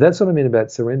that's what I mean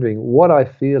about surrendering. What I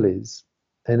feel is,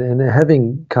 and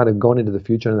having kind of gone into the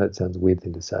future, and that sounds a weird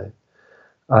thing to say,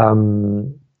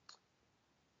 um,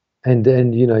 and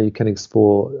you can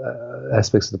explore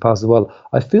aspects of the past as well.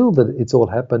 I feel that it's all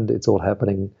happened, it's all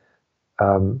happening,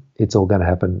 it's all going to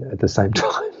happen at the same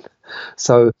time.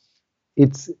 So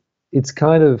it's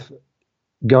kind of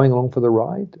going along for the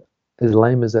ride, as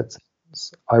lame as that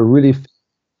sounds. I really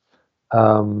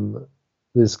um,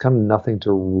 there's kind of nothing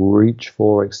to reach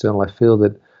for external. I feel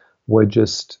that we're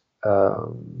just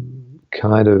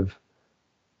kind of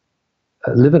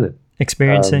living it. Um,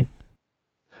 Experiencing.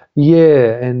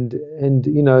 yeah, and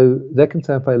that can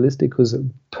sound fatalistic because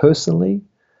personally,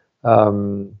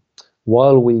 um,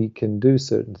 while we can do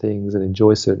certain things and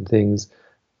enjoy certain things,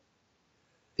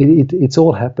 it's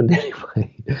all happened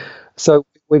anyway. So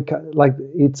like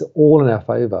it's all in our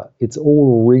favor. It's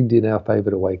all rigged in our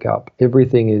favor to wake up.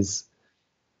 Everything is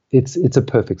it's a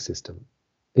perfect system.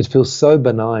 It feels so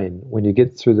benign when you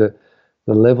get through the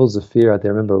levels of fear out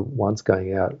there. I remember once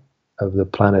going out of the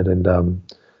planet, and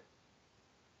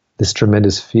this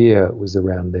tremendous fear was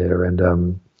around there, and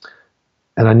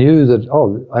I knew that,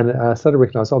 and I started to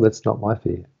recognize, that's not my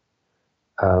fear.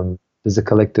 There's a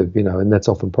collective, and that's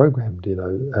often programmed,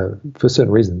 for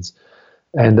certain reasons.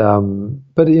 And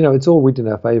but it's all rigged in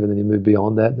our favor. And then you move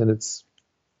beyond that, then it's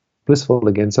blissful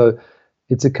again. So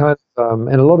it's a kind of,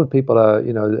 and a lot of people are,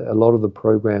 a lot of the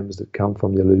programs that come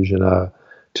from the illusion are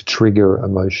to trigger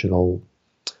emotional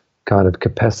kind of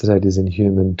capacitators in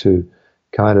human to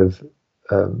kind of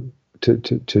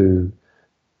to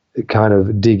kind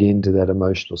of dig into that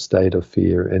emotional state of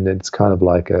fear, and it's kind of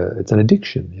like it's an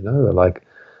addiction, like,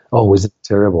 oh, is it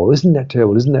terrible? Isn't that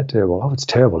terrible? Isn't that terrible? Oh, it's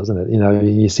terrible, isn't it?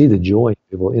 You see the joy in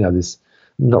people, this,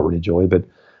 not really joy, but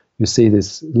you see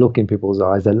this look in people's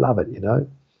eyes. They love it,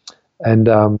 and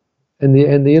the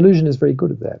illusion is very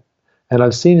good at that. And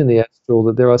I've seen in the astral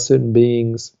that there are certain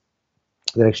beings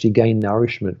that actually gain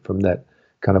nourishment from that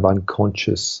kind of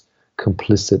unconscious,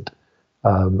 complicit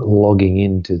logging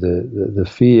into the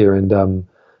fear. And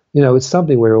it's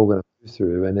something we're all going to move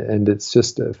through, and it's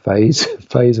just a phase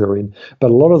we're in.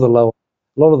 But a lot of the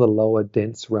lower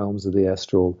dense realms of the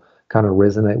astral kind of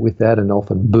resonate with that, and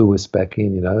often boo us back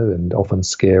in, and often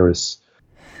scare us.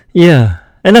 Yeah.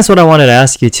 And that's what I wanted to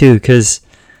ask you too, because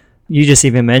you just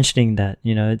even mentioning that,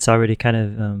 it's already kind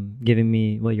of giving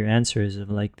me what your answer is of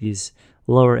like these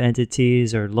lower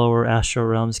entities or lower astral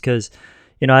realms. Because,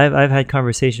 I've had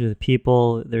conversations with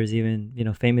people. There's even,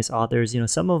 famous authors,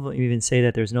 some of them even say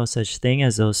that there's no such thing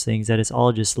as those things, that it's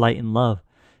all just light and love.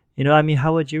 I mean,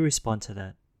 how would you respond to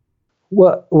that?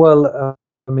 Well,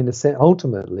 I mean,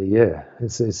 ultimately, yeah,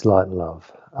 it's light and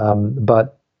love.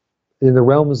 But in the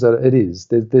realms that it is,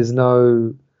 there's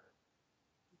no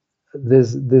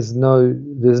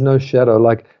shadow.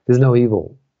 Like there's no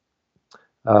evil.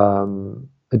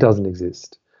 It doesn't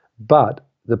exist. But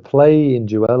the play in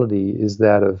duality is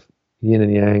that of yin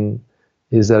and yang,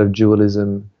 is that of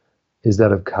dualism, is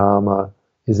that of karma,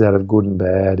 is that of good and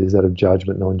bad, is that of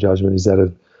judgment, non-judgment, is that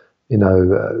of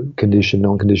condition,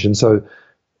 non-condition. So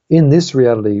in this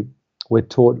reality, we're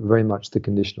taught very much the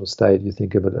conditional state. You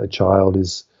think of it, a child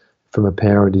is from a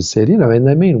parent is said, and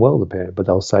they mean well, the parent, but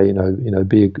they'll say, you've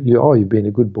been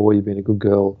a good boy, you've been a good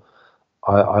girl.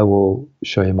 I will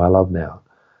show you my love now.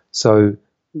 So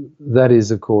that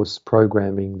is, of course,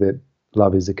 programming that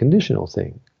love is a conditional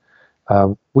thing,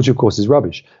 which of course is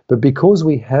rubbish. But because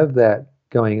we have that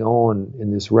going on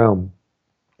in this realm,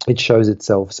 it shows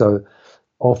itself. So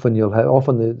often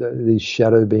these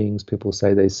shadow beings people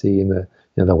say they see in the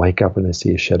they wake up and they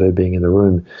see a shadow being in the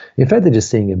room. In fact, they're just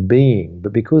seeing a being,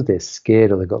 but because they're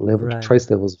scared or they've got Right. trace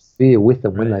levels of fear with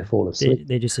them when they Right. fall asleep,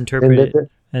 They just then interpret it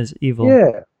as evil.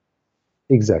 yeah,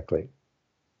 exactly.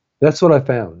 That's what I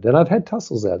found, and I've had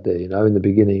tussles out there, in the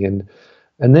beginning,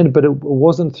 and then, but it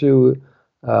wasn't through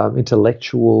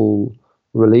intellectual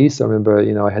release. I remember,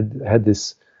 I had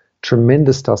this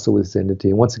tremendous tussle with this entity,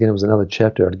 and once again, it was another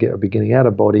chapter. I'd be getting out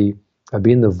of body, I'd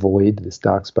be in the void, this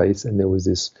dark space, and there was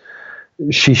this.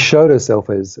 She showed herself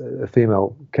as a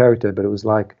female character, but it was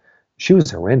like she was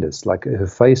horrendous. Like her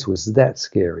face was that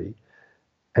scary,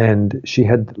 and she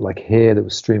had like hair that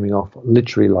was streaming off,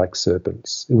 literally like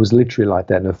serpents. It was literally like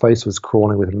that, and her face was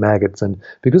crawling with maggots. And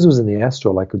because it was in the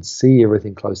astral, I could see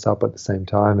everything close up at the same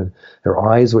time, and her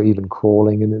eyes were even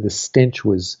crawling. And the stench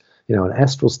was, an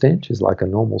astral stench is like a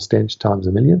normal stench times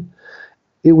a million.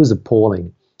 It was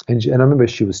appalling. And I remember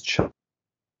she was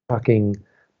chucking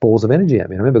balls of energy at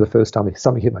me. I remember the first time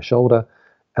something hit my shoulder,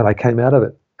 and I came out of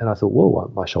it, and I thought,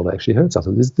 whoa, my shoulder actually hurts. I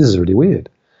thought, this is really weird.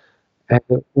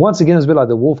 And once again, it was a bit like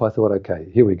the wolf. I thought, okay,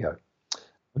 here we go.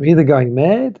 I'm either going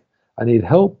mad, I need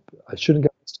help, I shouldn't go,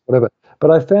 whatever.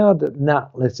 But I found that, nah,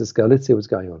 let's just go, let's see what's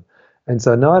going on. And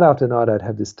so night after night, I'd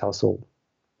have this tussle.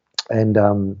 And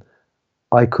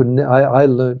I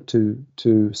learned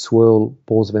to swirl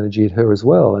balls of energy at her as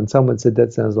well. And someone said,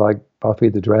 that sounds like Buffy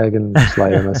the Dragon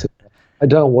Slayer. And I said, I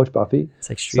don't watch Buffy. It's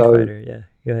like Street So, Fighter. Yeah.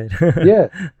 Go ahead. yeah.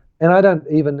 And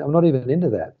I'm not even into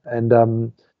that.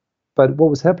 And, but what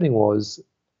was happening was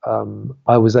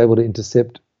I was able to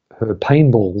intercept her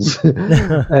paintballs,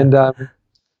 and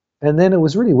and then it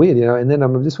was really weird, And then I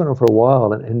remember this went on for a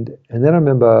while, and then I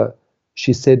remember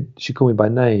she called me by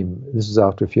name. This was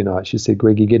after a few nights. She said,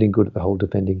 "Greg, you're getting good at the whole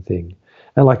defending thing,"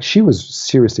 and like she was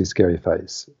seriously scary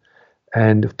face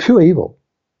and pure evil.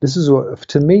 This is what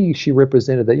to me she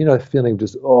represented that feeling of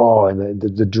just and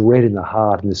the dread in the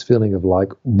heart and this feeling of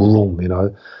like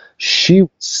boom. She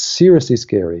was seriously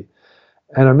scary.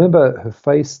 And I remember her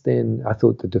face then, I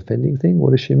thought the defending thing,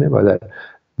 what does she mean by that?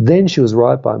 Then she was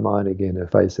right by mine again, her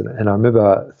face. And I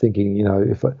remember thinking,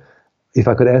 if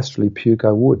I could astrally puke,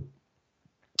 I would.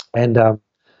 And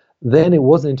then it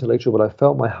wasn't intellectual, but I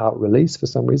felt my heart release for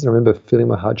some reason. I remember feeling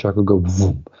my heart chakra go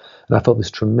boom. And I felt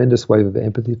this tremendous wave of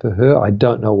empathy for her. I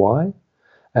don't know why.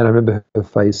 And I remember her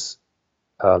face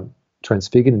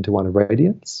transfigured into one of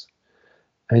radiance.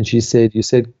 And she said, you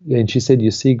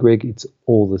see, Greg, it's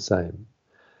all the same.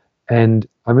 And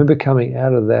I remember coming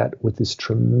out of that with this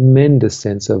tremendous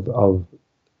sense of that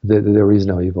there is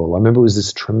no evil. I remember it was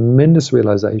this tremendous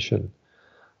realization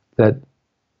that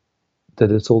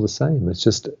it's all the same. It's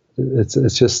just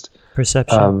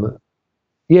Perception.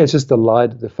 yeah, it's just the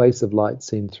light, the face of light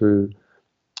seen through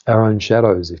our own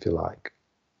shadows, if you like.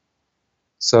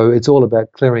 So it's all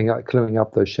about clearing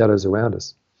up those shadows around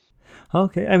us.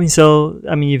 Okay.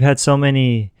 You've had so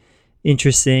many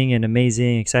interesting and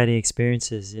amazing, exciting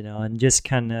experiences, and just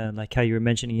kind of like how you were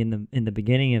mentioning in the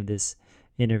beginning of this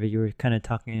interview, you were kind of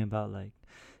talking about like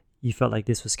you felt like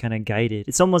this was kind of guided.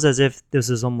 It's almost as if this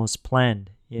was almost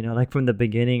planned, like from the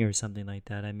beginning or something like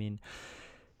that.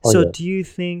 Oh So yeah. do you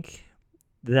think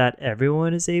that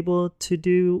everyone is able to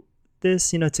do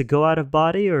this, to go out of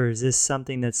body, or is this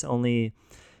something that's only,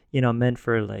 meant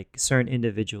for like certain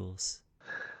individuals?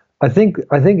 I think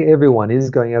everyone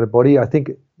is going out of body. I think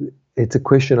it's a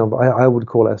question of I would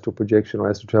call astral projection or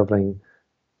astral traveling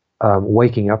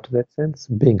waking up to that sense,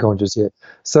 being conscious. Yeah.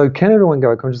 So can everyone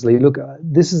go consciously? Look,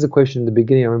 this is a question in the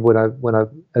beginning. I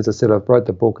remember as I said, I wrote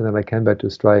the book and then I came back to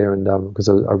Australia and because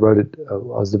I wrote it, I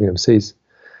was living overseas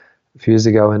a few years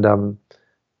ago and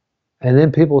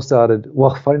then people started.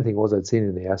 Well, funny thing was I'd seen it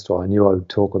in the astral. I knew I would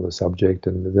talk on the subject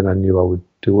and then I knew I would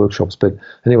do workshops. But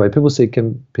anyway, people said,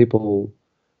 can people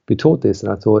be taught this?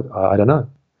 And I thought, I don't know.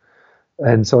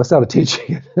 And so I started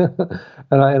teaching it,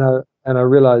 and I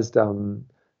realized, there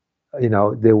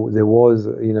was,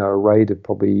 a rate of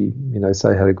probably, say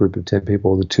I had a group of 10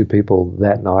 people, the 2 people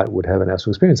that night would have an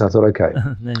astral experience. I thought, okay,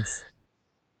 Nice.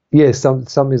 yeah,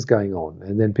 something is going on.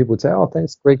 And then people would say, oh,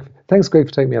 thanks, Greg, for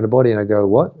taking me out of body. And I go,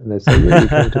 what? And they say, yeah, you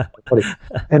came to my body.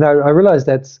 And I realized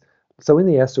so in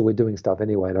the astral we're doing stuff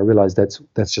anyway. And I realized that's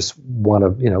just one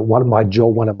of my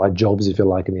jobs, if you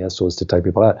like, in the astral is to take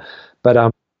people out.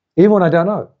 But even when I don't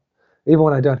know, even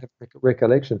when I don't have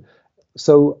recollection.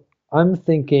 So I'm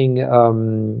thinking,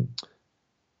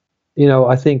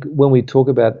 I think when we talk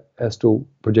about astral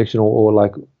projection, or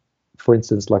like, for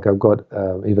instance, like I've got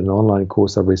even an online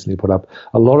course I've recently put up.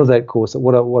 A lot of that course,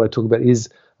 what I talk about is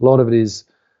a lot of it is,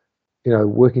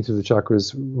 working through the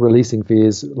chakras, releasing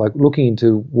fears, like looking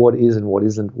into what is and what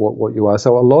isn't, what you are.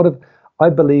 So I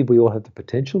believe we all have the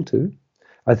potential to.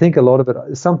 I think a lot of it.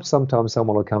 Sometimes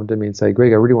someone will come to me and say,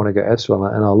 "Greg, I really want to go astral,"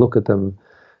 and I'll look at them,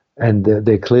 and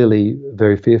they're clearly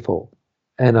very fearful,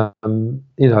 and and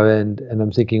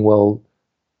I'm thinking, well,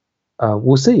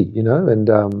 we'll see,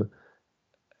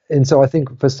 and so I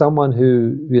think for someone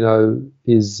who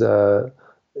is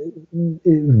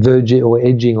verging or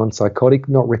edging on psychotic,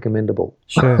 not recommendable.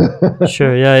 Sure,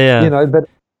 yeah, yeah.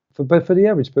 But for the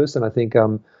average person, I think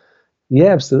yeah,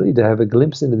 absolutely, to have a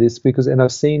glimpse into this, and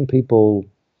I've seen people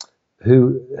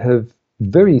who have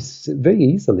very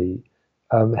easily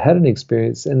had an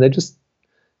experience, and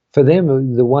for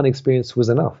them the one experience was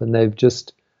enough, and it's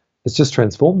just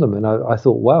transformed them. And I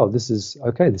thought, wow, this is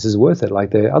okay, this is worth it.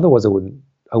 Like, otherwise I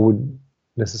wouldn't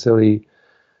necessarily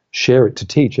share it to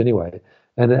teach anyway.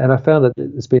 And I found that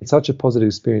it's been such a positive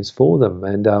experience for them.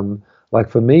 And like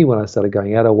for me, when I started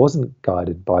going out, I wasn't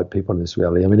guided by people in this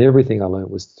reality. I mean, everything I learned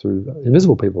was through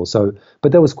invisible people.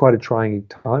 But that was quite a trying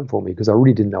time for me, because I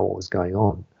really didn't know what was going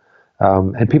on.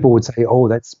 And people would say, "Oh,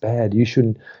 that's bad. You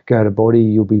shouldn't go out of body.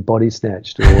 You'll be body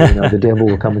snatched, or the devil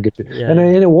will come and get you." Yeah. And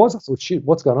it was. I thought, "Shit,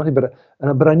 what's going on here?"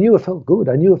 But I knew it felt good.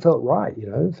 I knew it felt right.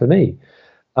 For me.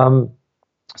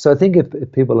 So I think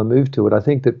if people are moved to it, I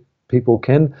think that people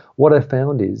can. What I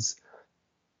found is,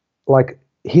 like,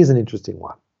 here's an interesting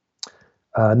one.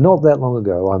 Not that long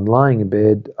ago, I'm lying in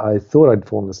bed. I thought I'd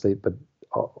fallen asleep, but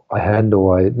I hadn't.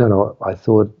 No, I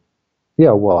thought,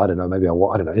 yeah, well, I don't know. Maybe I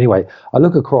don't know. Anyway, I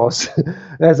look across.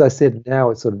 As I said, now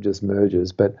it sort of just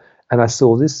merges. And I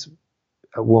saw this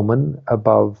woman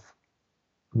above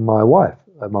my wife.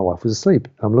 My wife was asleep.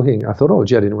 I'm looking. I thought, oh,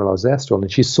 gee, I didn't realize that's astral.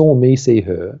 And she saw me see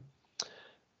her,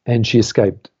 and she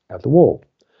escaped out the wall.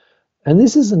 And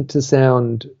this isn't to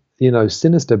sound,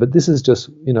 sinister, but this is just,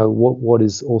 what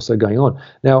is also going on.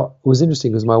 Now, it was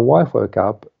interesting because my wife woke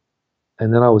up,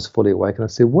 and then I was fully awake, and I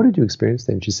said, "What did you experience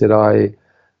then?" She said, I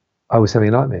was having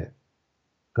a nightmare.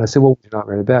 And I said, "What was your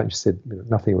nightmare about?" And she said,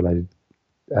 "Nothing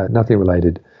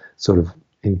related sort of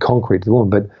in concrete to the woman."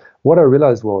 But what I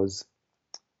realized was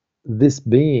this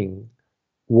being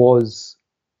was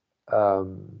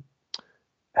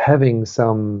having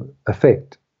some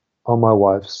effect on my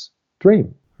wife's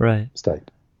dream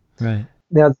state. Right.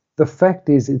 Now, the fact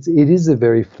is, it is a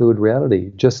very fluid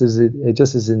reality, just as in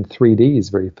 3D is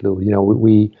very fluid.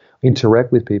 We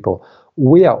interact with people.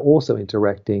 We are also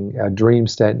interacting our dream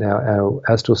state and our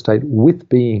astral state with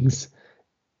beings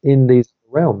in these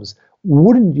realms.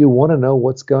 Wouldn't you want to know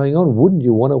what's going on? Wouldn't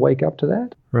you want to wake up to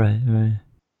that? Right.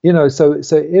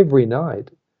 So every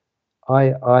night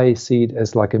I see it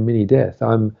as like a mini death.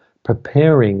 I'm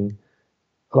preparing.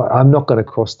 I'm not going to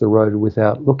cross the road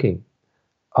without looking.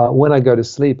 When I go to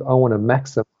sleep, I want to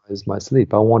maximize my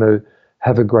sleep. I want to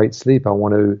have a great sleep. I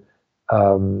want to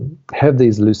have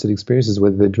these lucid experiences,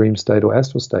 whether they're dream state or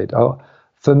astral state.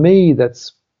 For me,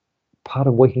 that's part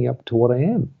of waking up to what I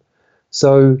am.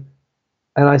 So,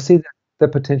 and I see that the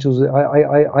potentials.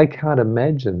 I can't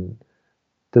imagine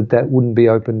that wouldn't be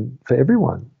open for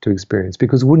everyone to experience,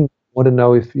 because wouldn't want to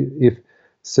know if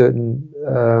certain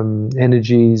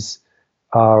energies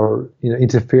are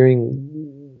interfering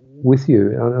with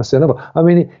you on a certain level. I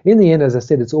mean, in the end, as I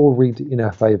said, it's all rigged in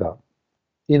our favor.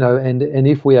 And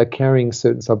if we are carrying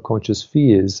certain subconscious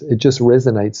fears, it just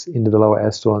resonates into the lower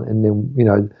astral, and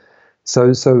then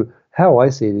so how I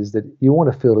see it is that you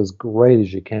want to feel as great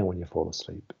as you can when you fall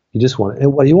asleep. You just want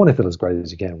to feel as great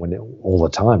as you can all the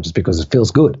time, just because it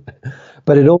feels good.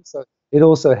 But it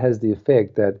also has the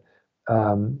effect that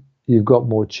you've got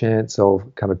more chance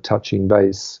of kind of touching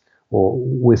base or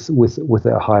with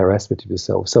a higher aspect of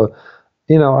yourself. So,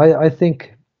 I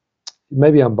think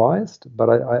maybe I'm biased, but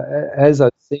as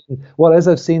I've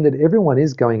seen that everyone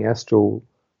is going astral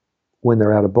when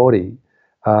they're out of body,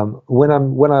 When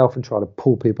I often try to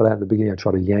pull people out in the beginning, I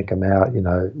try to yank them out,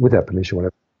 without permission,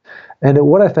 whatever. And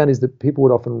what I found is that people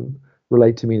would often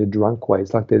relate to me in a drunk way.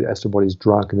 It's like their astral body's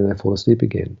drunk and then they fall asleep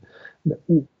again.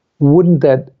 Wouldn't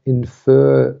that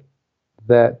infer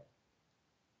that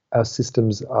our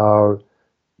systems are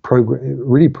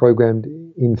really programmed,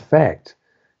 in fact,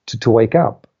 to wake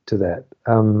up to that?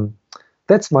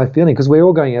 That's my feeling, because we're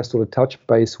all going astral to touch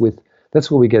base with. That's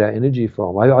where we get our energy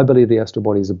from. I believe the astral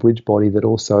body is a bridge body that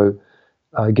also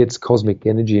gets cosmic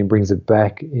energy and brings it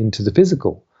back into the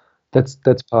physical. That's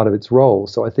part of its role.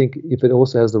 So I think if it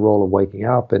also has the role of waking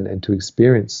up and to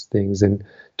experience things and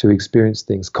to experience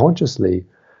things consciously,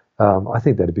 I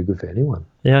think that'd be good for anyone.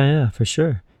 Yeah, for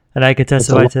sure. And I could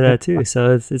testify to that too.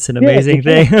 So it's an Yeah, amazing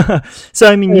thing.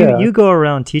 So I mean, yeah, you go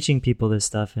around teaching people this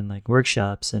stuff in like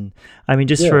workshops, and I mean,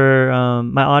 just yeah, for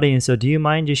my audience. So do you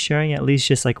mind just sharing at least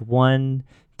just like one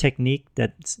technique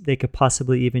that they could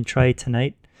possibly even try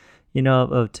tonight?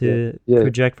 yeah, To yeah,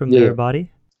 project from yeah. their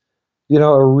body.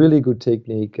 A really good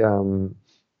technique, and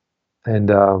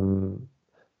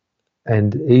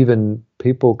and even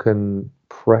people can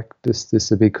practice this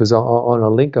a bit, because on a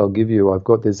link I'll give you,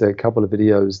 there's a couple of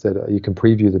videos that you can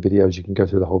preview the videos. You can go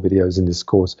through the whole videos in this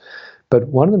course, but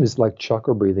one of them is like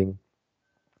chakra breathing.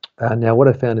 Now, what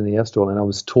I found in the astral, and I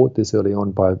was taught this early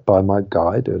on by my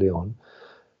guide early on,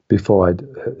 before I'd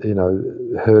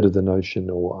heard of the notion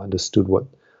or understood what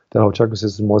that whole chakra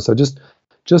system was. So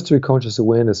just through conscious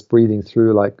awareness, breathing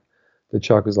through like the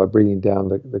chakras, like breathing down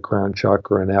the crown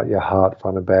chakra and out your heart,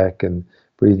 front and back, and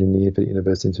breathing the infinite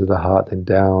universe into the heart, then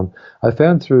down. I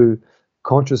found through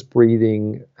conscious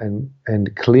breathing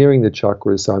and clearing the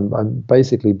chakras, so I'm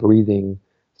basically breathing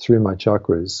through my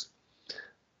chakras.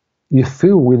 You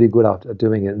feel really good after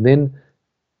doing it, and then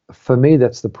for me,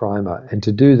 that's the primer. And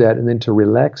to do that, and then to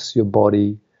relax your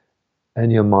body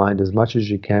and your mind as much as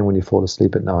you can when you fall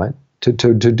asleep at night. To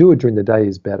do it during the day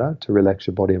is better, to relax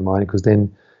your body and mind, because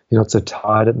then you're not so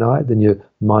tired at night, then your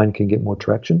mind can get more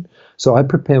traction. So I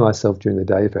prepare myself during the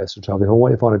day for astral travel.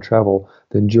 If I want to travel,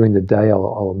 then during the day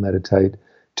I'll meditate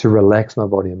to relax my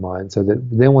body and mind, so that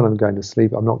then when I'm going to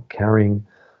sleep, I'm not carrying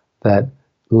that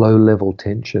low-level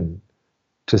tension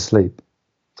to sleep.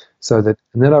 And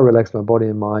then I relax my body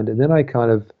and mind, and then I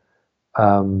kind of,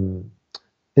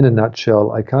 in a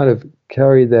nutshell, I kind of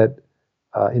carry that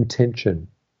intention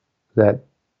that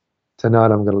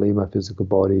tonight I'm going to leave my physical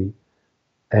body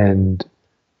and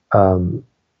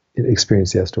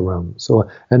experience the astral realm. So,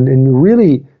 and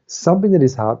really, something that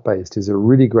is heart-based is a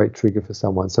really great trigger for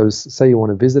someone. So, say you want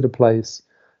to visit a place,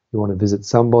 you want to visit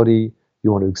somebody,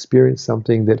 you want to experience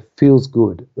something that feels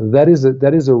good. That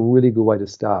is a really good way to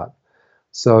start.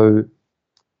 So,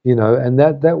 and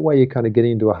that way you're kind of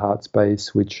getting into a heart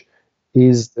space, which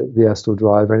is the astral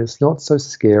driver, and it's not so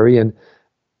scary, and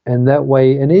that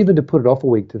way, and even to put it off a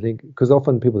week, to think, because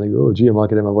often people think, oh gee, I might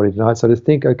get in my body tonight, so to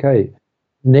think, okay,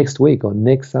 next week or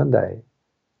next Sunday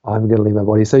I'm going to leave my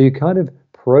body. So you kind of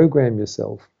program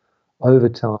yourself over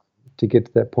time to get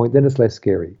to that point. Then it's less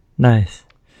scary. Nice.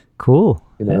 Cool.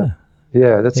 you know Yeah.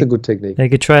 yeah, that's a good technique. I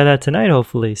could try that tonight,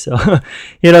 hopefully. So,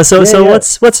 Yeah, yeah.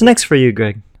 what's next for you,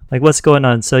 Greg? Like, what's going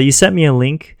on? So you sent me a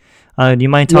link. Do you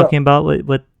mind Yeah, talking about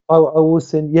what? I will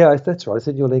send. Yeah, that's right. I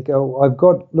sent you a link. I've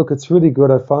got. Look, it's really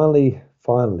good. I finally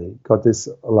got this,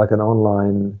 like, an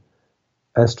online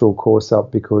astral course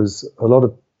up, because a lot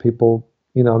of people.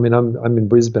 I mean, I'm in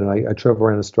Brisbane, and I travel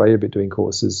around Australia a bit doing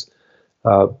courses.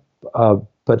 Uh,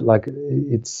 but like,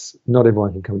 it's not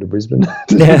everyone can come to Brisbane to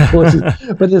do Yeah. courses.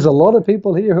 But there's a lot of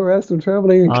people here who are astral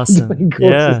traveling and Awesome. doing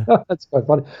courses. Yeah. That's quite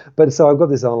funny. But so I've got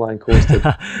this online course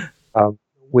that um,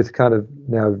 with kind of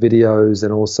now videos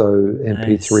and also Nice.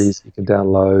 MP3s you can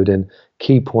download, and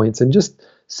key points, and just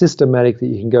systematic that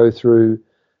you can go through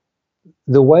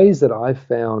the ways that I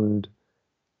found.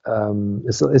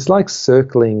 It's like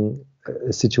circling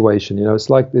a situation. It's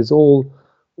like there's all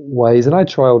ways, and I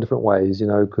try all different ways.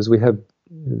 Because we have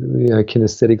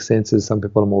kinesthetic senses. Some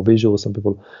people are more visual. Some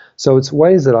people. So it's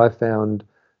ways that I found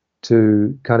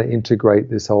to kind of integrate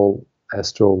this whole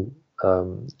astral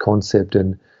concept,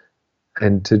 and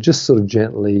to just sort of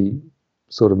gently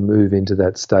sort of move into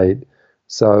that state.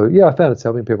 So yeah, I found it's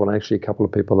helping people, and actually a couple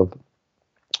of people have,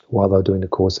 while they were doing the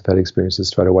course, have had experiences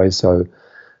straight away. So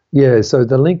yeah, so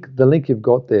the link you've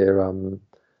got there,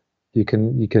 you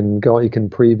can go, you can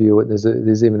preview it.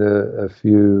 There's even a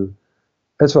few.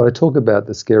 That's right. I talk about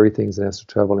the scary things in astral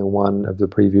travel in one of the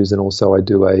previews, and also I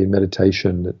do a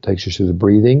meditation that takes you through the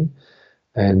breathing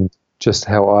and just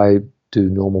how I do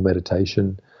normal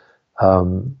meditation.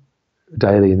 Um,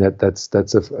 daily, and that's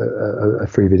a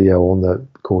free video on the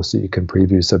course that you can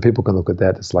preview, so people can look at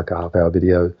that. It's like a half-hour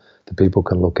video that people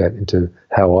can look at into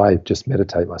how I just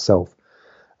meditate myself.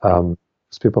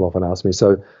 Because people often ask me.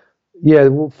 So yeah,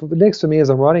 well, next for me is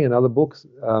I'm writing another book,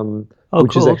 which cool.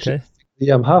 is actually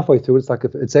I'm halfway through.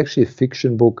 It's actually a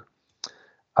fiction book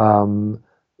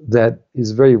that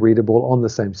is very readable on the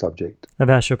same subject of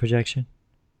astral projection.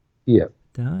 Yeah,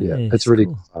 Nice, yeah, it's really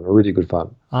cool. fun, really good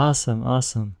fun.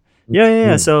 Awesome.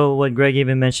 Yeah. So what Greg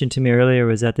even mentioned to me earlier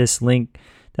was that this link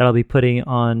that I'll be putting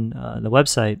on the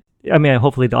website. I mean,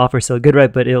 hopefully the offer's still good,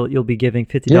 right? But you'll be giving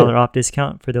 $50 off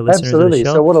discount for the listeners Absolutely. of the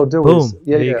show. So what I'll do is,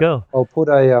 there you go. I'll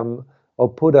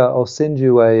send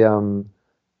you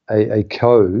a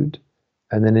code,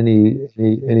 and then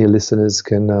any listeners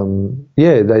can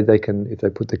they can, if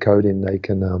they put the code in, they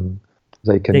can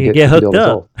get hooked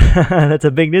up. off. That's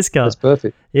a big discount. That's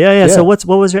perfect. Yeah. So what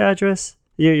was your address?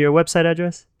 Your website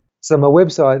address? So my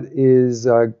website is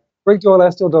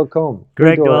gregdoyleastral.com.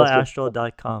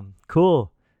 gregdoyleastral.com.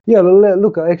 Cool. Yeah,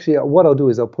 look, actually, what I'll do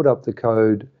is I'll put up the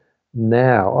code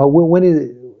now. What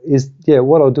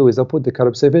I'll do is I'll put the code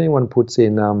up. So if anyone puts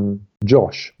in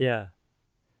Josh, yeah,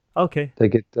 okay, they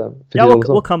get $50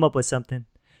 we'll come up with something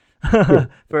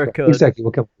for a code. Exactly,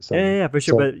 we'll come up with something. Yeah, for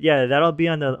sure. But yeah, that'll be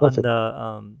on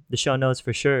the show notes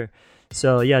for sure.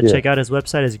 So check out his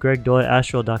website is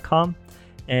gregdoyleastral.com,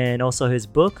 and also his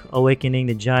book Awakening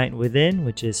the Giant Within,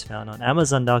 which is found on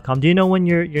Amazon.com. Do you know when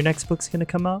your next book's gonna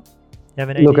come out? You have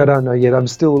an idea? Look, I don't know yet. I'm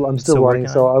still writing,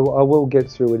 so I will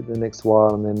get through it the next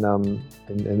while, and then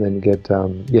get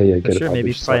get for sure. it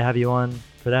Maybe published, probably have you on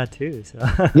for that too. So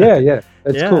yeah,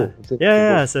 that's cool.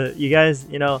 Yeah. So you guys,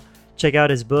 check out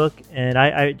his book, and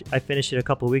I finished it a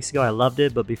couple of weeks ago. I loved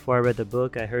it, but before I read the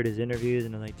book, I heard his interviews,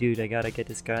 and I'm like, dude, I gotta get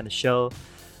this guy on the show.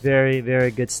 Very,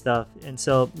 very good stuff. And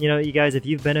so, you guys, if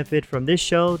you've benefited from this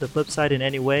show, the flip side in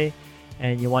any way,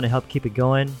 and you want to help keep it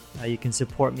going, you can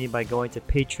support me by going to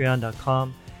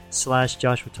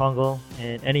patreon.com/JoshuaTongle,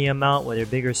 and any amount, whether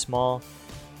big or small,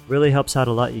 really helps out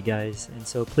a lot, you guys. And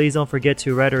so please don't forget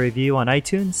to write a review on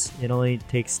iTunes. It only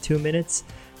takes 2 minutes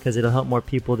because it'll help more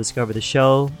people discover the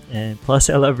show, and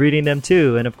plus I love reading them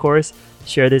too. And of course,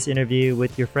 share this interview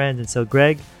with your friends. And so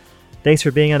Greg, thanks for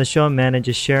being on the show, man, and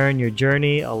just sharing your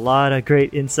journey. A lot of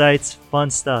great insights, fun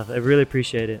stuff. I really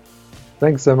appreciate it.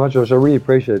 Thanks so much, Josh. I really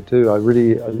appreciate it too.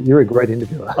 You're a great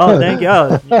interviewer. Oh, thank you.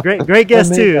 Oh, great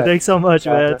guest too. That. Thanks so much,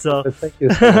 man. So, thank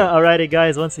you. So alrighty,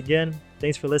 guys. Once again,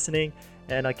 thanks for listening,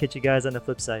 and I'll catch you guys on the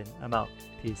flip side. I'm out.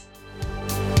 Peace.